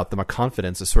air about them, a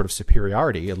confidence, a sort of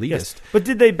superiority, elitist. Yes. But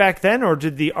did they back then, or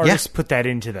did the artists put that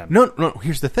into them? No.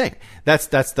 Here's the thing. I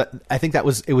think it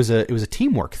was a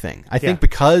teamwork thing. I think Yeah.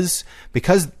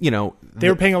 because They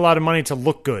were paying a lot of money to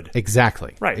look good.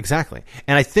 exactly Right. exactly,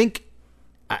 and I think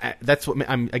that's what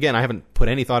I haven't put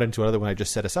any thought into it other than what I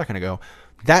just said a second ago.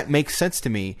 That makes sense to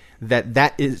me.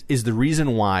 That is the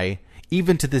reason why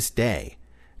even to this day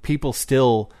people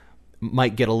still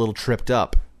might get a little tripped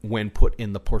up when put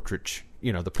in the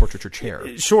portraiture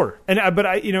chair. Sure, but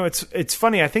it's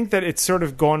funny. I think that it's sort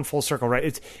of gone full circle,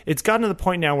 right? It's gotten to the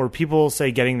point now where people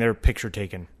say getting their picture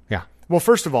taken. Yeah. Well,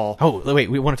 first of all, Oh, wait.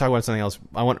 We want to talk about something else.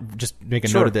 I want to just make a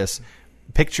Sure. note of this: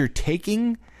 picture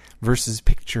taking versus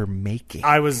picture making.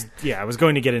 I was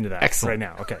going to get into that Excellent. right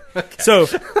now. Okay. So,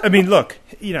 I mean, look,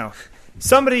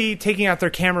 somebody taking out their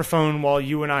camera phone while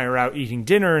you and I are out eating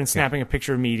dinner and snapping a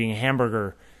picture of me eating a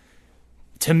hamburger,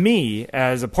 to me,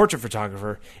 as a portrait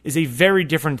photographer, is a very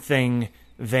different thing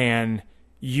than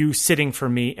you sitting for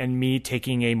me and me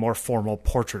taking a more formal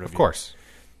portrait of you. Of course.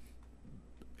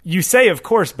 You say, of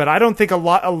course, but I don't think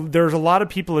there's a lot of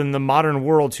people in the modern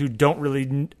world who don't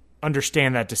really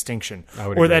understand that distinction, I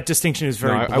would or agree. that distinction is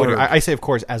very No, blurred. I say, of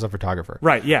course, as a photographer.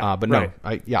 Right, yeah, But right. no,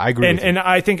 I agree with you. And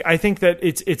I think that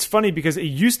it's funny because it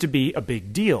used to be a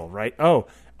big deal, right? Oh,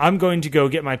 I'm going to go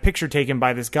get my picture taken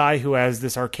by this guy who has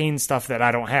this arcane stuff that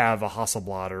I don't have, a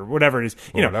Hasselblad or whatever it is.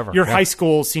 You know, whatever. your Yeah. high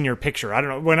school senior picture. I don't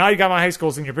know. When I got my high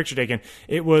school senior picture taken,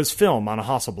 it was film on a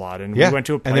Hasselblad, and Yeah. we went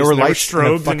to a place And there were lights and a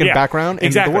strobes fucking background and the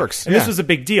exactly. works. And Yeah. this was a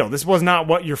big deal. This was not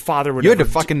what your father would. You had to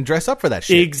ever fucking dress up for that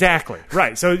shit. Exactly.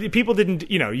 Right. So people didn't,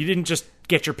 you didn't just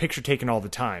get your picture taken all the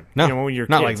time. No, when you're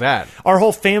not kids. like that. Our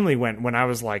whole family went when I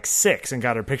was like 6 and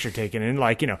got our picture taken, and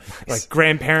like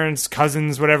grandparents,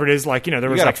 cousins, whatever it is, there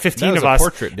was got like a- 15 that was of a us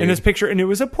portrait, in dude. this picture, and it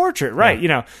was a portrait, right?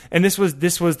 Yeah. And this was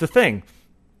the thing.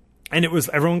 And it was,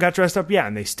 everyone got dressed up,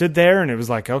 and they stood there, and it was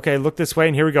like, okay, look this way,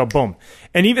 and here we go, boom.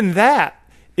 And even that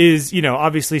is,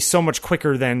 obviously so much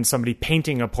quicker than somebody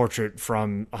painting a portrait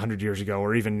from 100 years ago,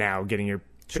 or even now getting your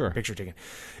Sure. picture taken.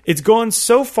 It's gone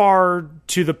so far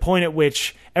to the point at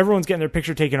which everyone's getting their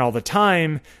picture taken all the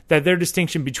time that their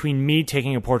distinction between me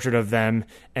taking a portrait of them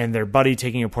and their buddy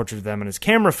taking a portrait of them on his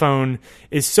camera phone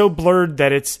is so blurred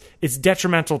that it's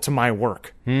detrimental to my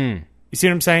work. You see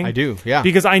what I'm saying? I do, yeah.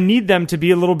 Because I need them to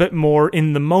be a little bit more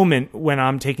in the moment when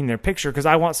I'm taking their picture, because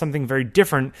I want something very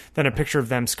different than a picture of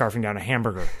them scarfing down a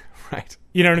hamburger. Right.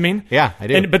 You know what I mean? Yeah, I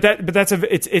do. But that's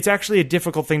it's actually a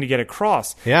difficult thing to get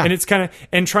across. Yeah. And it's kind of,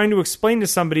 and trying to explain to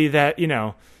somebody that,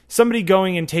 somebody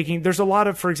going and taking, there's a lot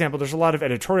of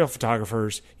editorial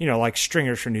photographers, like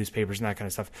stringers for newspapers and that kind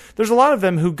of stuff. There's a lot of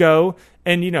them who go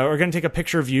and, are going to take a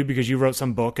picture of you because you wrote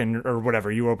some book or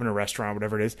whatever, you open a restaurant,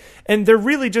 whatever it is. And they're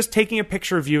really just taking a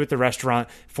picture of you at the restaurant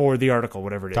for the article,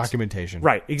 whatever it is. Documentation.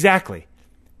 Right. Exactly.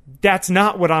 That's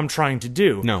not what I'm trying to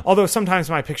do. No. Although sometimes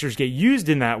my pictures get used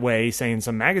in that way, say in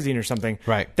some magazine or something.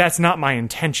 Right. That's not my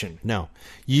intention. No.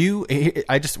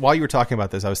 While you were talking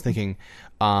about this, I was thinking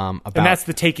about. And that's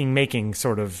the taking-making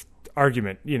sort of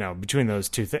argument, between those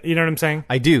two things. You know what I'm saying?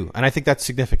 I do, and I think that's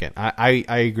significant. I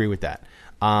agree with that.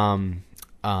 And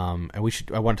I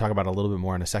want to talk about it a little bit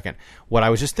more in a second. What I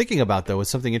was just thinking about, though, was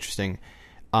something interesting.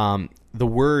 The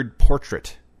word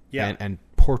portrait and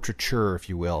portraiture, if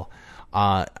you will.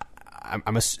 The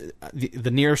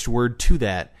nearest word to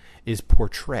that is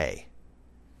portray,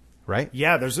 right?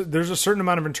 Yeah, there's a certain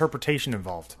amount of interpretation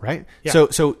involved. Right? Yeah.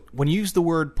 So when you use the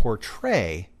word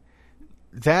portray,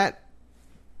 that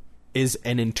is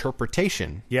an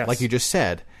interpretation, Yes. like you just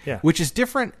said, Yeah. which is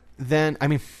different than,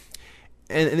 and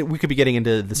we could be getting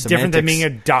into the semantics. Different than being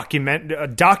a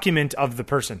document of the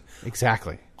person.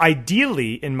 Exactly.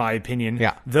 Ideally, in my opinion,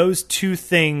 Yeah. those two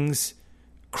things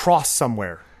cross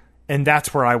somewhere, and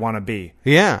that's where I want to be.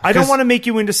 Yeah. I don't 'cause- want to make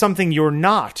you into something you're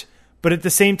not, but at the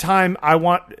same time, I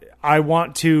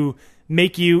want to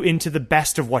make you into the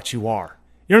best of what you are.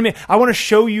 You know what I mean? I want to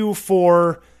show you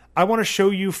for.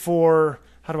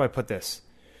 How do I put this?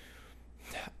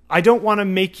 I don't want to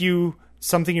make you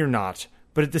something you're not,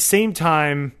 but at the same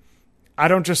time, I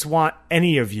don't just want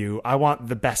any of you. I want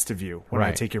the best of you when I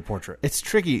Right. take your portrait. It's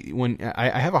tricky when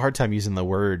I have a hard time using the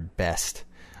word best.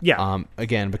 Yeah.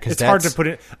 Again, because It's hard to put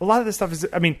it. A lot of this stuff is.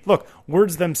 Look,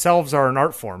 words themselves are an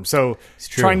art form. So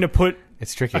true. trying to put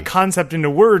It's tricky. a concept into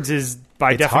words is,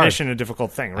 by It's definition, a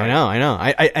difficult thing. Right? I know.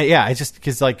 I just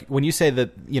because like when you say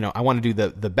that I want to do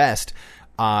the best.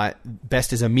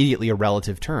 Best is immediately a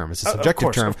relative term. It's a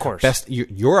subjective term. Of course. Best,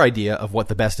 your idea of what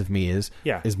the best of me is,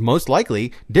 is most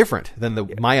likely different than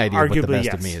my idea of what the Arguably,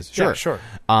 best of yes. me is. Yeah, Sure, sure.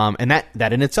 And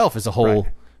that in itself is a whole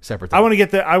separate thing. I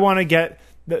want to get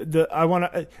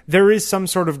there is some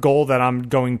sort of goal that I'm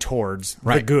going towards, the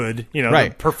Right. good, the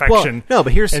Right. perfection. Well, no,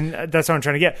 but here's- and that's what I'm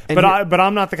trying to get. And But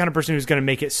I'm not the kind of person who's going to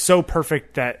make it so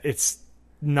perfect that it's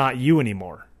not you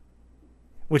anymore,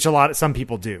 which some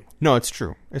people do. No, it's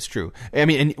true. It's true.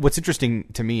 And what's interesting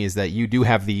to me is that you do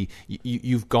have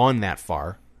you've gone that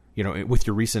far, with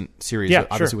your recent series, Yeah,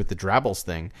 obviously sure. with the Drabbles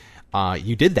thing.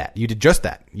 You did that. You did just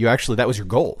that. You actually, that was your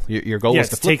goal. Your goal was Yes,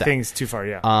 to flip take that. things too far.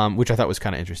 Yeah. Which I thought was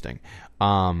kind of interesting.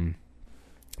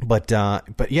 But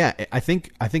yeah, I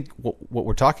think what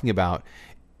we're talking about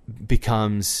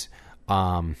becomes,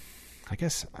 I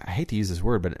guess I hate to use this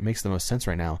word, but it makes the most sense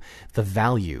right now. The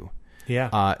value.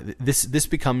 Yeah. This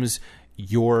becomes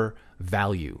your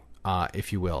value,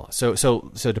 if you will. So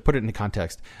to put it into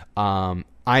context, I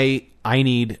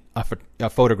need a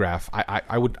photograph.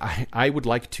 I would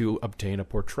like to obtain a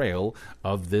portrayal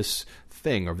of this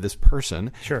thing, of this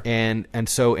person. Sure. And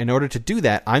so in order to do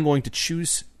that, I'm going to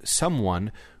choose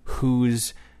someone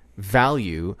whose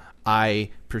value I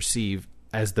perceive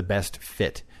as the best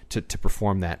fit to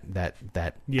perform that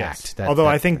Yes. act. Although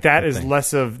I think that is thing.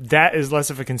 less of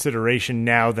a consideration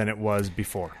now than it was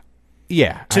before.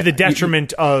 Yeah. To the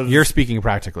detriment of. You're speaking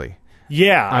practically.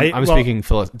 Yeah. I'm speaking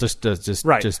just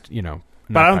Right.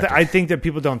 But I think that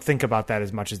people don't think about that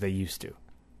as much as they used to.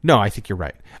 No, I think you're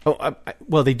right. Oh,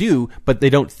 well, they do, but they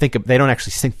don't think. They don't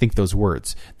actually think those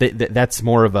words. That's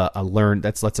more of a learned.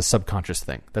 That's a subconscious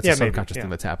thing. That's a subconscious thing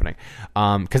that's happening.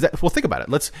 Because think about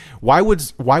it. Why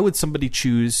would somebody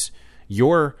choose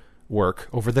your work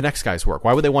over the next guy's work?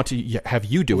 Why would they want to have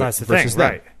you do it That's the versus thing,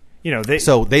 them? right? You know,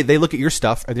 So they look at your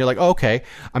stuff and they're like, oh, okay,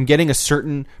 I'm getting a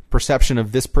certain perception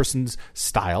of this person's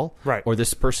style, right, or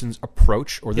this person's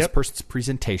approach, or this person's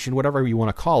presentation, whatever you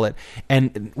want to call it.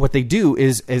 And what they do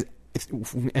is this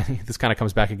kind of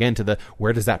comes back again to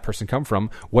where does that person come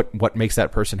from? What makes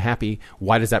that person happy?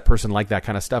 Why does that person like that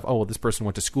kind of stuff? Oh, well, this person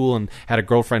went to school and had a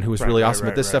girlfriend who was really awesome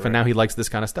at this stuff, and now he likes this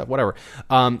kind of stuff. Whatever.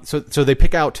 So they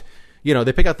pick out,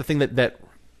 the thing that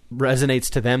resonates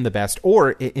to them the best,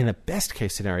 or in a best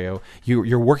case scenario,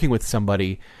 you're working with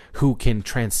somebody who can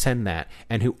transcend that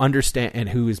and who understand and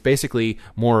who is basically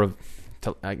more of,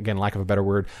 again, lack of a better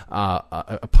word,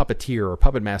 a puppeteer or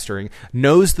puppet mastering,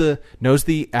 knows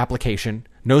the application,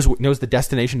 knows the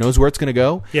destination, knows where it's going to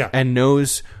go, and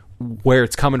knows where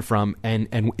it's coming from,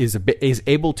 and is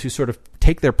able to sort of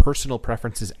take their personal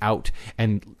preferences out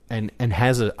and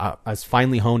has as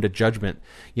finely honed a judgment,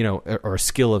 or a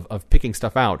skill of picking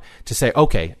stuff out to say,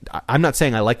 okay, I'm not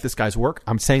saying I like this guy's work.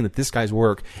 I'm saying that this guy's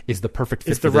work is the perfect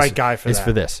fit. It's the right guy for that.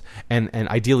 For this, and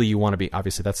ideally you want to be,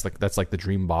 obviously that's like the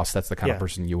dream boss. That's the kind of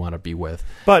person you want to be with.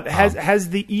 But has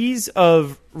the ease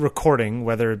of recording,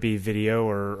 whether it be video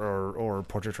or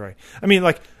portraiture, I mean,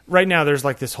 like right now there's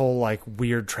like this whole like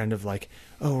weird trend of like,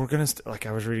 oh, we're gonna like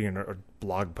I was reading a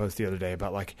blog post the other day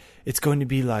about like it's going to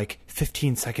be like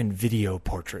 15-second video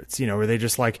portraits, where they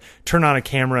just like turn on a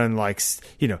camera and like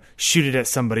shoot it at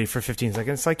somebody for 15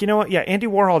 seconds. It's like, you know what? Yeah, Andy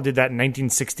Warhol did that in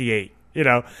 1968.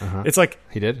 It's like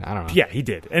he did. I don't know. Yeah, he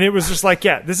did, and it was just like,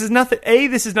 this is nothing.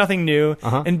 This is nothing new,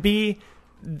 and B,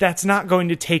 that's not going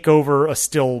to take over a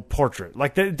still portrait.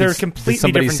 Like they're completely did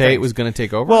somebody different say things. It was going to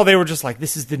take over? Well, they were just like,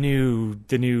 this is the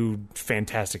new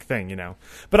fantastic thing,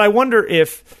 But I wonder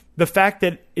if the fact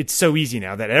that it's so easy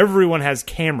now that everyone has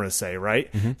cameras, say,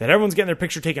 right, that everyone's getting their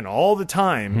picture taken all the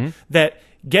time, that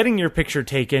getting your picture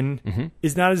taken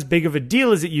is not as big of a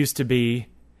deal as it used to be.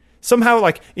 Somehow,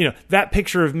 like, that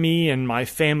picture of me and my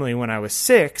family when I was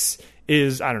 6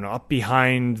 is, I don't know, up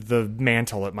behind the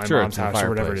mantle at my mom's house or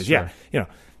whatever it is. Sure. Yeah.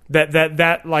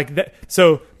 That like that.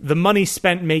 So the money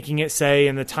spent making it, say,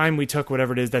 and the time we took,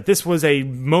 whatever it is, that this was a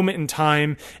moment in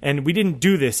time and we didn't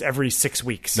do this every 6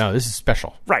 weeks. No, this is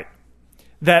special. Right.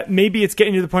 That maybe it's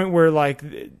getting to the point where like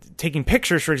taking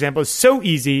pictures, for example, is so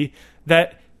easy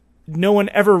that no one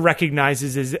ever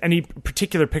recognizes as any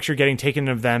particular picture getting taken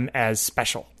of them as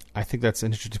special. I think that's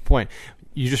an interesting point.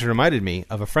 You just reminded me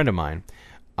of a friend of mine.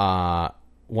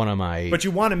 One of my... But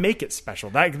you want to make it special.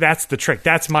 That's the trick.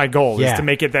 That's my goal, is to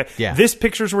make it that this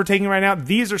pictures we're taking right now,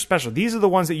 these are special. These are the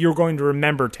ones that you're going to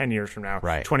remember 10 years from now,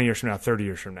 20 years from now, 30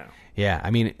 years from now. Yeah,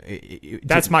 I mean...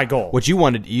 That's my goal. What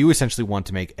you essentially want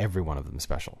to make every one of them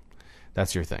special.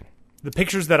 That's your thing. The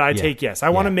pictures that I take, yes. I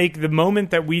want to make the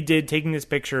moment that we did taking this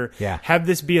picture, have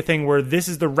this be a thing where this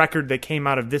is the record that came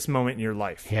out of this moment in your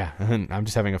life. Yeah, I'm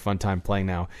just having a fun time playing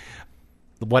now.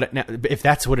 If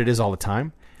that's what it is all the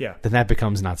time, then that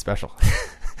becomes not special.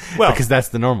 Well, because that's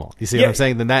the normal. You see what I'm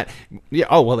saying? Then that,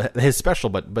 his special,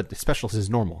 but special is his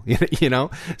normal.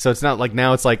 So it's not like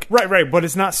now it's like right. But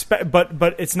it's not.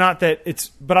 But it's not that it's.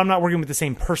 But I'm not working with the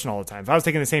same person all the time. If I was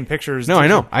taking the same pictures, no, I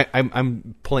know.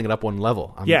 I'm pulling it up one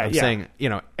level. I'm saying,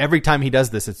 every time he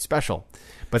does this, it's special.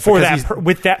 But for that,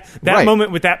 with that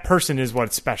moment with that person is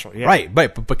what's special. Yeah. Right.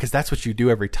 But because that's what you do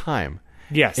every time.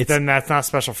 Yes, then that's not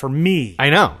special for me. I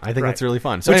know. I think that's really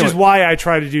fun. So Which is why I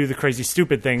try to do the crazy,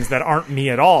 stupid things that aren't me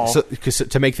at all. So,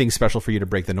 to make things special for you to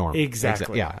break the norm.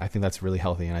 Exactly. Yeah, I think that's really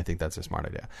healthy, and I think that's a smart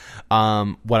idea.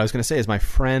 What I was going to say is my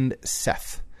friend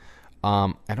Seth.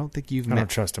 I don't think you've met. I don't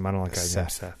trust him. I don't like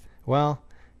Seth. Well,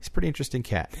 he's a pretty interesting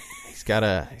cat. He's got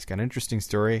an interesting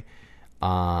story,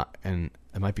 and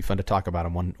it might be fun to talk about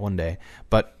him one day.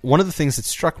 But one of the things that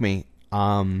struck me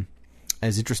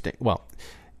as interesting, well,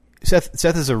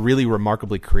 Seth is a really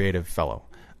remarkably creative fellow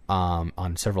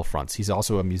on several fronts. He's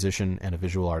also a musician and a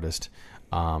visual artist.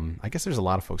 I guess there's a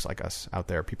lot of folks like us out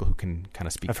there, people who can kind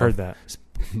of speak. I've heard that.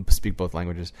 Speak both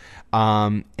languages.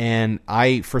 And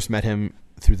I first met him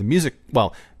through the music.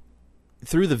 Well,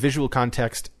 through the visual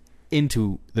context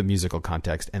into the musical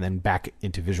context, and then back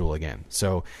into visual again.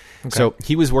 So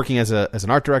he was working as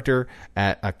an art director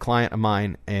at a client of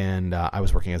mine, and I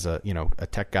was working as a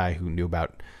tech guy who knew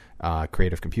about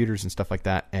creative computers and stuff like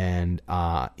that. And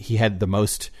he had the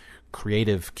most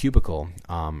creative cubicle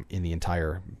in the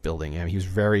entire building. I mean, he was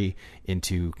very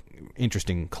into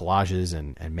interesting collages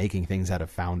and making things out of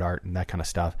found art and that kind of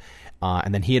stuff.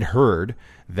 And then he had heard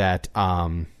that,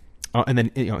 and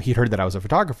then he'd heard that I was a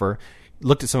photographer.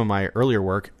 Looked at some of my earlier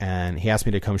work, and he asked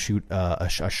me to come shoot a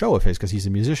show of his because he's a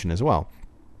musician as well.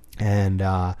 And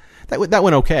that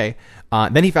went okay.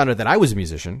 Then he found out that I was a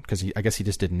musician because I guess he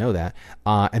just didn't know that.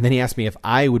 And then he asked me if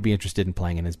I would be interested in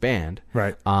playing in his band.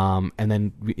 Right. And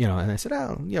then and I said,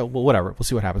 oh, well, whatever. We'll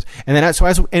see what happens. And then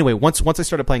anyway, once I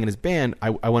started playing in his band,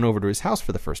 I went over to his house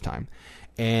for the first time.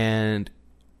 And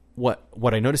what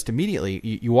I noticed immediately,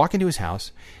 you walk into his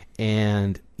house,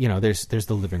 and there's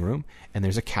the living room, and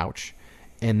there's a couch,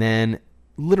 and then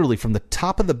literally from the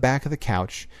top of the back of the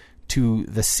couch to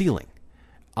the ceiling,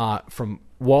 from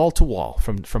wall to wall,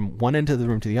 from one end of the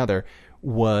room to the other,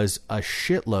 was a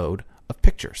shitload of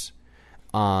pictures.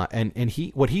 And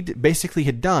what he basically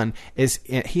had done is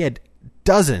he had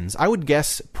dozens, I would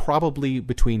guess probably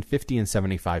between 50 and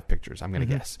 75 pictures, I'm going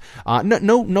to guess.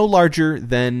 No larger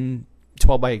than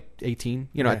 12 by 18,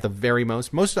 Right. at the very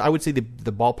most. Most, I would say the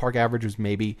ballpark average was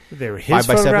maybe They were his 5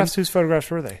 by 7. photographs. Whose photographs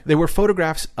were they? They were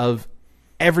photographs of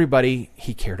everybody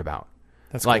he cared about.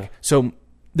 That's like, cool. so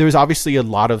there was obviously a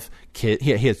lot of kids.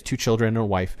 He has 2 children and a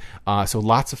wife. So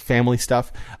lots of family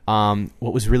stuff.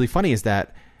 What was really funny is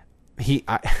that he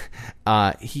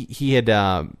and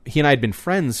I had been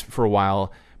friends for a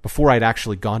while before I'd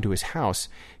actually gone to his house.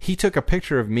 He took a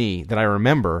picture of me that I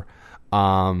remember,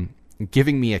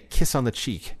 giving me a kiss on the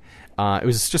cheek. It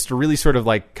was just a really sort of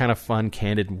like kind of fun,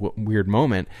 candid, weird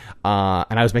moment.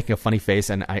 And I was making a funny face,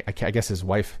 and I guess his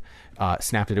wife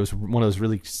snapped it. It was one of those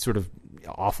really sort of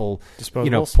awful,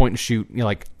 Disposables? point and shoot,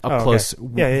 like up close,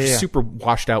 Yeah. super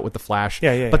washed out with the flash.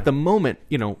 Yeah. But the moment,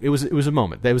 it was a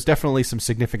moment. There was definitely some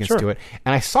significance Sure. to it,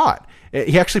 and I saw it.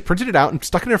 He actually printed it out and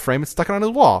stuck it in a frame and stuck it on his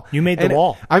wall. You made the And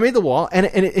wall. I made the wall,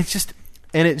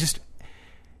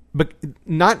 but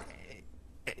not.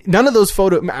 None of those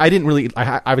photos.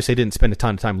 I obviously didn't spend a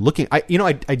ton of time looking.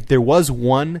 There was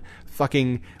one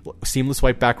fucking seamless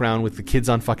white background with the kids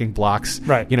on fucking blocks.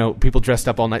 Right. People dressed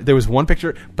up all night. There was one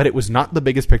picture, but it was not the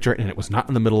biggest picture, and it was not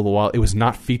in the middle of the wall. It was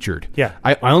not featured. Yeah.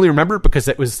 I only remember it because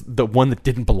it was the one that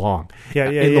didn't belong. Yeah,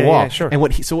 in the wall. yeah, sure. And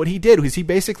what he did was he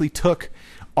basically took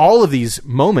all of these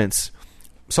moments,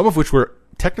 some of which were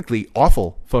technically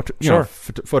awful,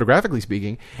 photographically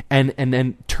speaking, and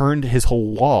then turned his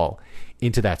whole wall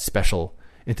into that special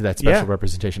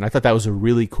representation. I thought that was a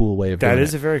really cool way of doing it. That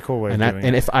is a very cool way of doing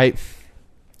it. And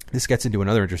this gets into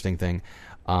another interesting thing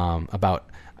about.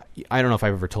 I don't know if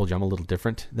I've ever told you I'm a little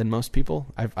different than most people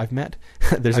I've met.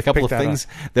 There's a couple of things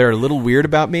that are a little weird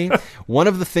about me. One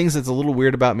of the things that's a little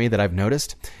weird about me that I've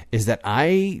noticed is that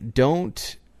I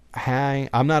don't hang.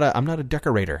 I'm not a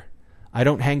decorator. I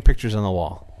don't hang pictures on the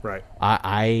wall. Right.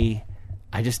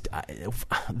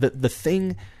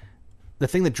 The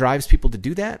thing that drives people to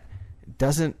do that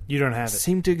doesn't You don't have it.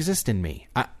 seem to exist in me.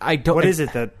 I don't. What is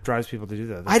it that drives people to do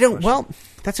that? I don't. Well,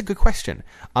 that's a good question.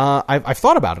 I've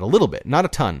thought about it a little bit, not a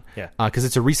ton. Yeah. Because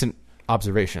it's a recent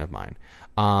observation of mine.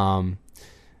 And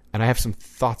I have some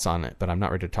thoughts on it, but I'm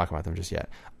not ready to talk about them just yet.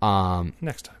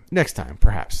 Next time,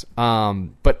 perhaps.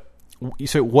 But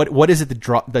so what is it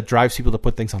that drives people to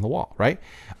put things on the wall? Right.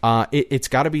 It's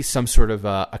got to be some sort of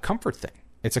a comfort thing.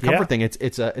 It's a comfort thing.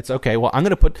 It's okay. Well, I'm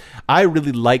going to put. I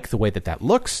really like the way that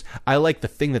looks. I like the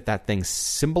thing that thing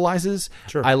symbolizes.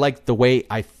 Sure. I like the way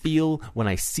I feel when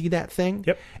I see that thing.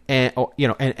 Yep.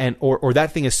 And or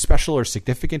that thing is special or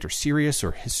significant or serious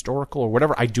or historical or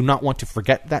whatever. I do not want to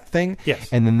forget that thing. Yes.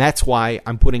 And then that's why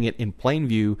I'm putting it in plain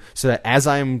view so that as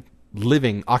I'm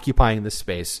occupying this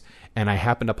space, and I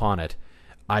happened upon it,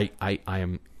 I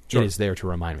am. Sure. It is there to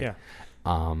remind me. Yeah.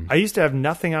 I used to have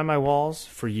nothing on my walls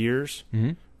for years,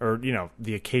 Mm-hmm. or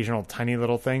the occasional tiny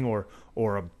little thing,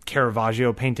 or a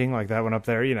Caravaggio painting like that one up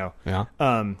there, Yeah.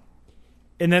 And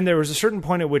then there was a certain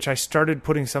point at which I started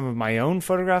putting some of my own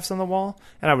photographs on the wall,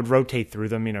 and I would rotate through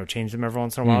them, change them every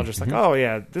once in a while, just like, oh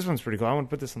yeah, this one's pretty cool. I want to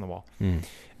put this on the wall.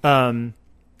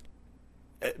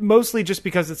 Mostly just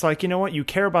because it's like, you know what, you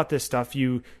care about this stuff,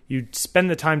 you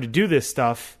spend the time to do this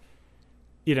stuff.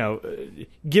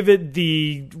 Give it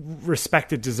the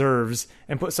respect it deserves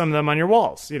and put some of them on your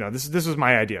walls. This was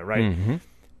my idea, right? Mm-hmm.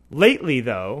 Lately,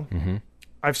 though,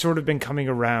 I've sort of been coming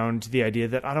around to the idea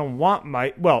that I don't want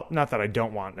not that I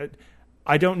don't want it.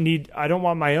 I don't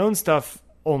want my own stuff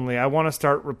only. I want to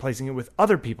start replacing it with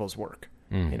other people's work,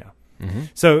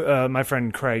 So my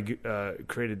friend Craig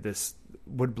created this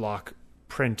woodblock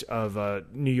print of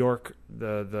New York,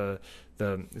 the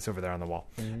it's over there on the wall.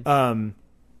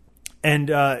 And,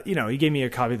 he gave me a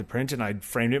copy of the print, and I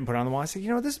framed it and put it on the wall. I said,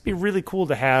 this would be really cool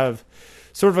to have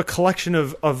sort of a collection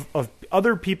of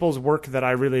other people's work that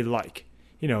I really like,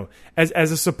 as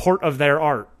a support of their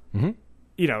art,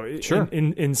 Sure.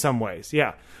 in some ways.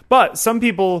 Yeah. But some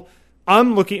people,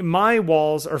 my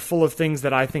walls are full of things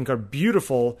that I think are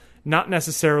beautiful, not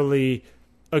necessarily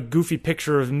a goofy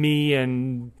picture of me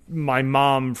and my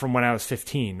mom from when I was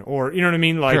 15, or, you know what I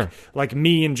mean? Like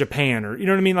me in Japan, or, you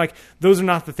know what I mean? Like, those are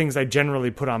not the things I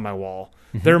generally put on my wall.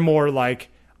 Mm-hmm. They're more like,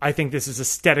 I think this is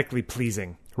aesthetically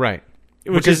pleasing. Right.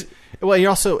 Because you're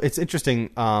also, it's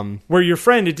interesting. Where your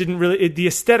friend, the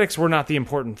aesthetics were not the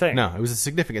important thing. No, it was the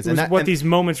significance. It was these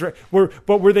moments were.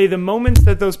 But were they the moments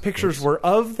that those pictures were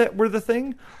of that were the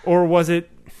thing? Or was it,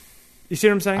 you see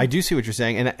what I'm saying? I do see what you're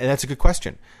saying. And that's a good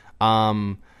question.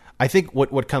 I think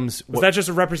what comes... Was that just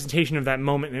a representation of that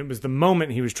moment, and it was the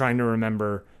moment he was trying to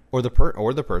remember... Or the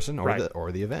person, or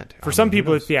right. the event. For some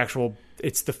people,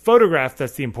 it's the photograph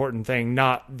that's the important thing,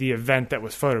 not the event that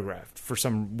was photographed, for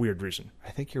some weird reason.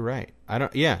 I think you're right.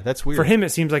 That's weird. For him, it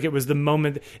seems like it was the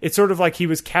moment... It's sort of like he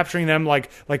was capturing them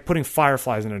like putting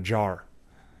fireflies in a jar.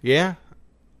 Yeah.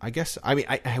 I guess... I mean,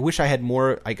 I wish I had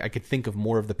more... I could think of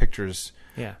more of the pictures...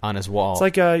 Yeah. On his wall. It's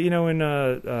like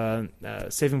in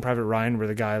Saving Private Ryan, where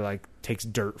the guy takes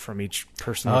dirt from each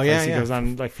person. He goes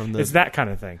on it's that kind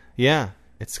of thing. Yeah,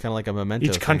 it's kind of like a memento.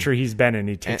 Each country he's been in,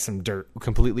 he takes some dirt.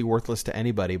 Completely worthless to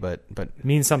anybody, but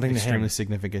means something to him. Extremely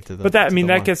significant to the. But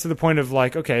that gets to the point of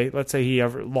okay, let's say he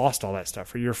ever lost all that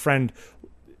stuff, or your friend's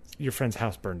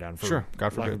house burned down. Sure,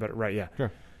 God forbid. Right? Yeah.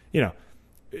 Sure.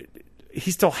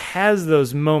 He still has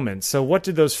those moments. So what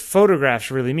did those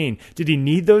photographs really mean? Did he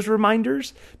need those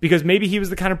reminders? Because maybe he was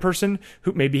the kind of person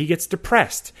who maybe he gets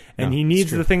depressed and he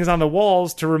needs the things on the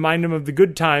walls to remind him of the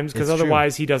good times, because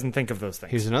otherwise he doesn't think of those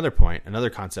things. Here's another point, another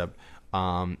concept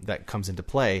that comes into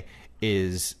play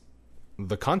is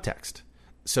the context.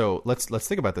 So let's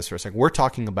think about this for a second. We're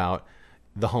talking about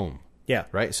the home. Yeah.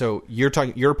 Right? So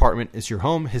your apartment is your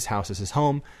home, his house is his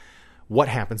home. What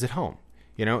happens at home?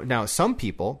 Now some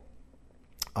people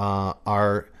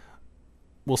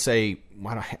we'll say,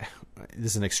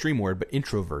 this is an extreme word, but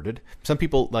introverted. Some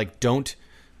people don't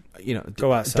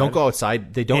go outside. Don't go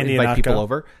outside. They don't invite people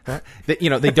over. They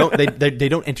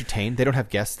don't entertain. They don't have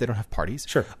guests. They don't have parties.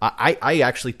 Sure. I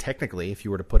actually technically, if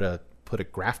you were to put a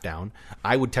graph down,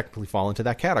 I would technically fall into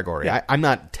that category. Yeah. I'm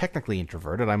not technically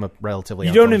introverted. I'm a relatively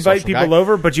you don't invite people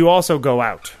over, but you also go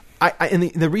out.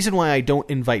 And the reason why I don't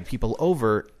invite people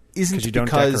over isn't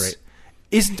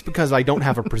because I don't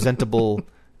have a presentable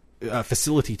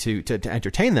facility to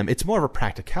entertain them. It's more of a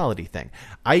practicality thing.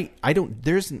 I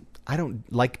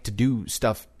don't like to do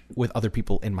stuff with other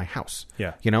people in my house.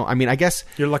 Yeah. I mean, I guess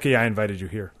you're lucky I invited you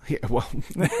here. Yeah, well,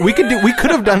 we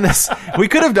could have done this. We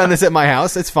could have done this at my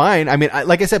house. It's fine. I mean,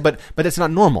 like I said, but it's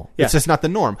not normal. Yeah. It's just not the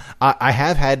norm. I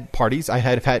have had parties. I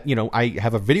have had, I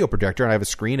have a video projector and I have a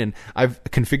screen, and I've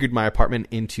configured my apartment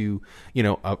into,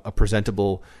 a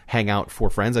presentable hangout for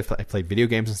friends. I played video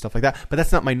games and stuff like that, but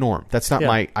that's not my norm. That's not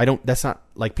that's not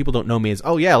like, people don't know me as,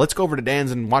 oh yeah, let's go over to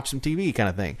Dan's and watch some TV kind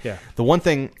of thing. Yeah. The one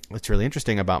thing that's really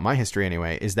interesting about my history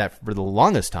anyway is that for the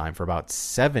longest time, for about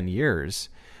 7 years,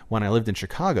 when I lived in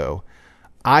Chicago,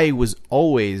 I was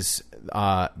always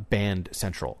band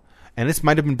central. And this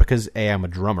might have been because, I'm a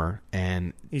drummer,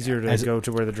 and easier to go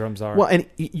to where the drums are. Well, and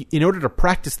in order to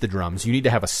practice the drums, you need to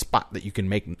have a spot that you can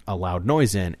make a loud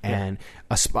noise in, and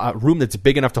a room that's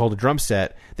big enough to hold a drum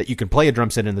set that you can play a drum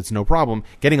set in. That's no problem.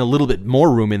 Getting a little bit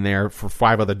more room in there for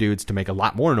 5 other dudes to make a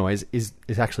lot more noise is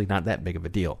actually not that big of a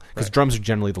deal, because drums are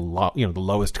generally the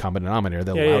lowest common denominator,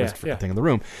 the loudest thing in the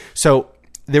room. So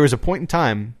there was a point in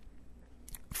time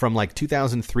from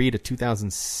 2003 to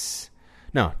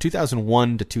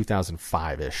 2001 to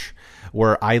 2005-ish,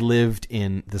 where I lived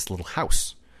in this little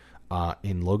house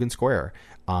in Logan Square,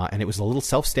 and it was a little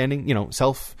self-standing, It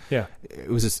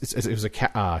was a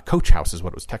coach house, is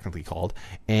what it was technically called,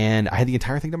 and I had the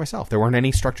entire thing to myself. There weren't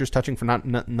any structures touching for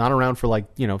not around for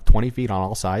 20 feet on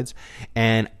all sides,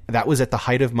 and that was at the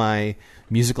height of my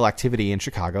musical activity in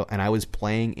Chicago, and I was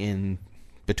playing in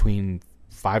between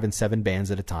 5 and 7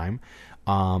 bands at a time,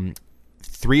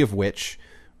 3 of which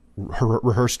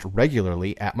rehearsed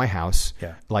regularly at my house.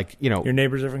 Yeah. Your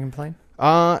neighbors ever complain?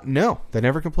 No, they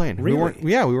never complained. Really?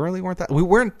 We weren't that.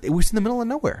 It was in the middle of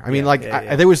nowhere. I mean,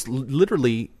 there was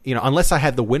literally, unless I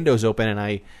had the windows open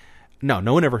and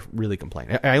no one ever really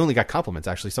complained. I only got compliments,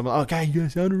 actually. Someone, oh, God, you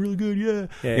guys sounded really good. Yeah.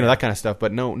 That kind of stuff,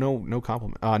 but no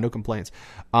compliment, no complaints.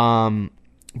 But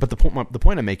the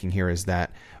point I'm making here is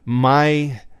that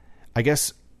my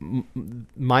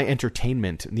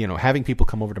entertainment, having people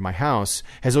come over to my house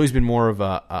has always been more of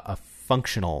a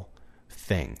functional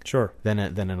thing. Sure. Than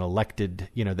an elected,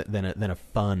 than a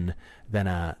fun, than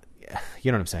a,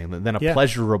 you know what I'm saying? Than a Yeah.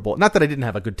 pleasurable. Not that I didn't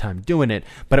have a good time doing it,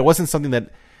 but it wasn't something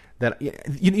that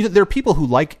there are people who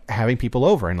like having people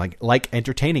over and like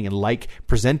entertaining and like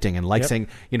presenting and like Yep. saying,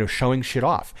 showing shit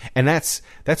off. And that's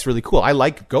really cool. I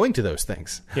like going to those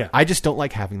things. Yeah. I just don't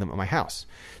like having them at my house.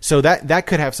 So that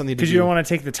could have something to do. Because you don't want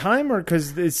to take the time, or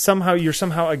because you're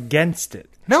somehow against it?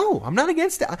 No, I'm not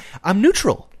against it. I'm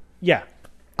neutral. Yeah.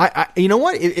 I you know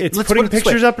what? It's let's putting put it this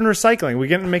way. pictures up and recycling.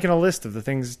 We're making a list of the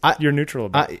things you're neutral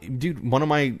about. Dude, one of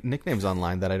my nicknames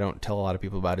online that I don't tell a lot of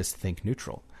people about is Think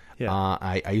Neutral. Yeah.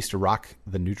 I used to rock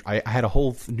the neutral. I had a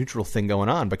whole neutral thing going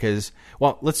on because,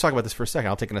 well, let's talk about this for a second.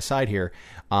 I'll take an aside here.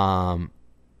 I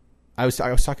was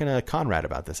talking to Conrad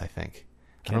about this. I think.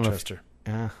 Canchester.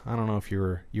 I don't know if you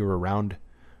were around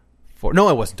for. No,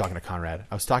 I wasn't talking to Conrad.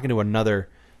 I was talking to another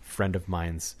friend of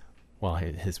mine's. Well,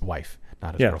 his wife,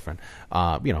 not his girlfriend.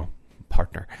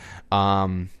 Partner.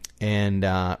 And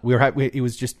we were. It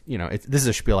was just this is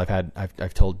a spiel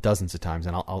I've told dozens of times,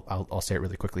 and I'll say it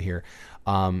really quickly here.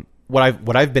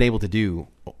 What I've been able to do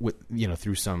with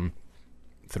through some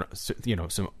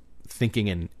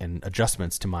thinking and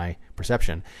adjustments to my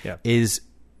perception is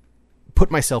put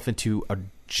myself into a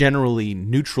generally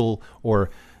neutral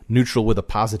or neutral with a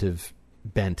positive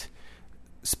bent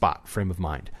frame of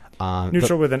mind.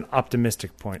 Neutral with an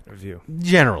optimistic point of view.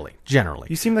 Generally.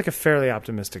 You seem like a fairly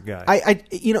optimistic guy.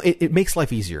 It makes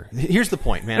life easier. Here's the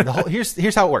point, man.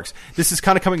 Here's how it works. This is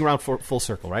kind of coming around full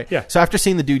circle, right? Yeah. So after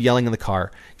seeing the dude yelling in the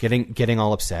car, getting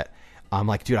all upset, I'm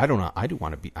like, dude, I do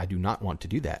not want to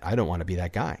do that. I don't want to be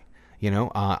that guy.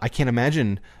 I can't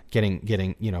imagine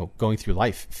getting going through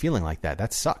life feeling like that.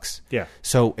 That sucks. Yeah.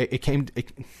 So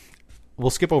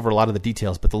we'll skip over a lot of the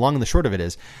details, but the long and the short of it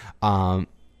is,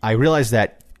 I realized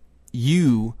that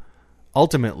you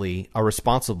ultimately are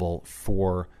responsible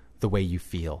for the way you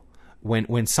feel.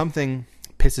 When something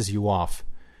pisses you off,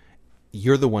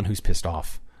 you're the one who's pissed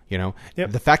off. Yep.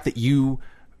 The fact that you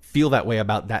feel that way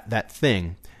about that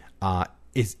thing,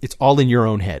 it's all in your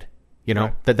own head.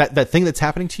 Right. That thing that's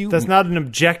happening to you. That's not an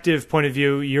objective point of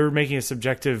view. You're making a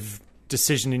subjective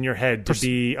decision in your head to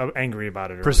be angry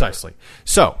about it. Or Precisely.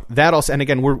 So that also, and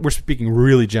again, we're speaking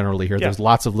really generally here. Yeah. There's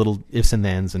lots of little ifs and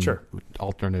thens and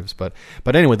alternatives, but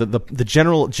anyway, the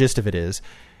general gist of it is,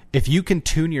 if you can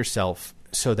tune yourself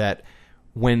so that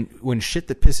when shit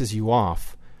that pisses you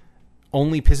off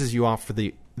only pisses you off for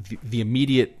the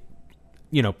immediate,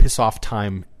 piss off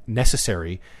time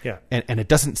necessary, and it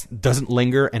doesn't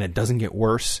linger and it doesn't get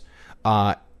worse,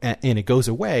 and it goes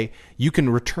away, you can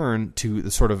return to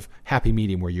the sort of happy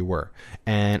medium where you were.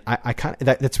 And I kind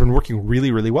of, that's been working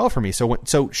really, really well for me.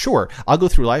 So sure, I'll go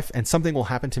through life and something will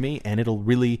happen to me and it'll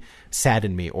really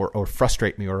sadden me or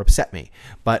frustrate me or upset me.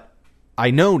 But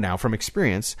I know now from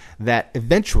experience that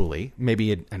eventually,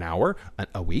 maybe an hour,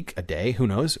 a week, a day, who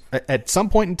knows, at some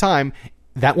point in time,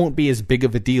 that won't be as big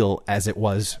of a deal as it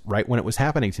was right when it was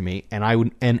happening to me,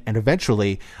 and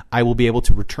eventually I will be able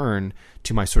to return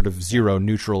to my sort of zero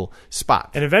neutral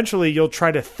spot. And eventually you'll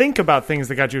try to think about things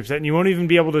that got you upset, and you won't even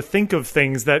be able to think of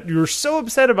things that you were so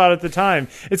upset about at the time.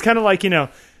 It's kind of like,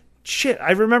 shit,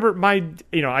 I remember my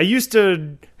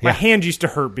hand used to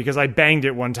hurt because I banged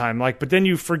it one time. But then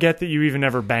you forget that you even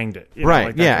ever banged it.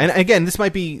 Right. Yeah. And again, this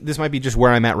might be just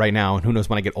where I'm at right now. And who knows,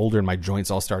 when I get older and my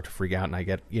joints all start to freak out and I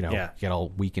get, get all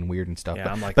weak and weird and stuff.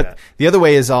 Yeah, I'm like but that. The other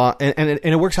way is, and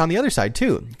it works on the other side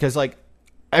too. Because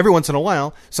every once in a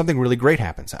while, something really great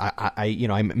happens.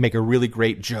 I make a really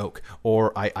great joke,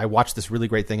 or I watch this really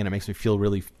great thing and it makes me feel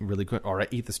really, really good, or I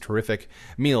eat this terrific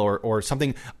meal, or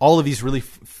something. All of these really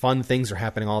fun things are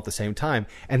happening all at the same time,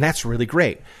 and that's really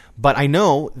great. But I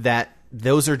know that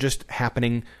those are just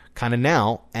happening kind of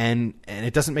now, and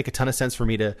it doesn't make a ton of sense for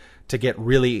me to get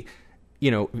really,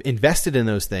 invested in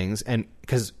those things, and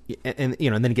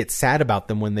then get sad about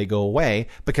them when they go away,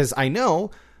 because I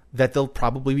know that there'll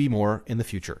probably be more in the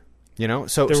future,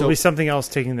 So there will be something else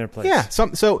taking their place. Yeah.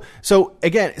 So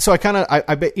again, I kind of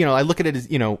I bet I look at it as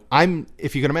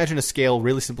if you can imagine a scale,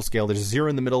 really simple scale. There's a 0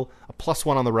 in the middle, a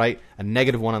 +1 on the right, a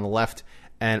 -1 on the left,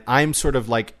 and I'm sort of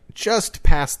like just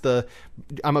past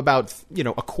I'm about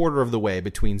a quarter of the way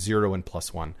between 0 and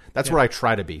 +1. That's where I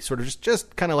try to be, sort of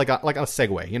just kind of like a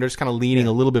segue, just kind of leaning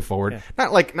a little bit forward,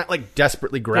 not like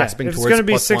desperately grasping if towards. It's going to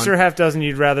be +1. 6 or a half dozen.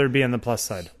 You'd rather be on the plus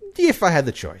side. If I had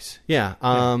the choice, yeah.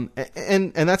 And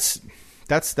that's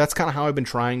kind of how I've been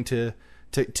trying to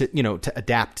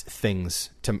adapt things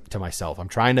to myself. I'm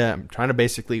trying to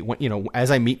basically, as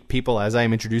I meet people, as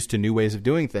I'm introduced to new ways of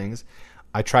doing things,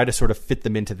 I try to sort of fit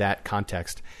them into that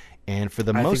context. And for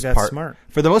the most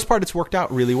part, it's worked out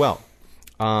really well.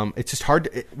 It's just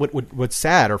hard. What's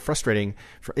sad or frustrating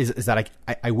is that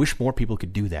I wish more people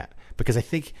could do that, because I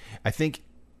think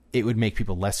it would make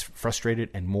people less frustrated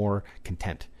and more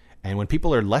content. And when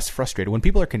people are less frustrated, when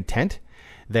people are content,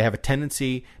 they have a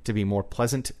tendency to be more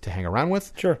pleasant to hang around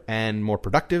with, Sure. and more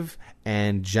productive,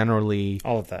 and generally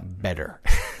All of that. better.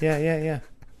 Yeah.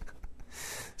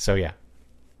 So yeah,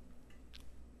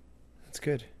 That's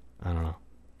good. I don't know.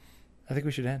 I think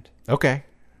we should end. Okay,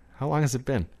 how long has it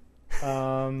been?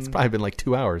 It's probably been like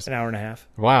 2 hours. An hour and a half.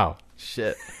 Wow,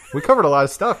 shit. We covered a lot of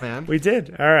stuff, man. We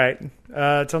did. All right.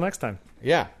 Till next time.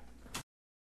 Yeah.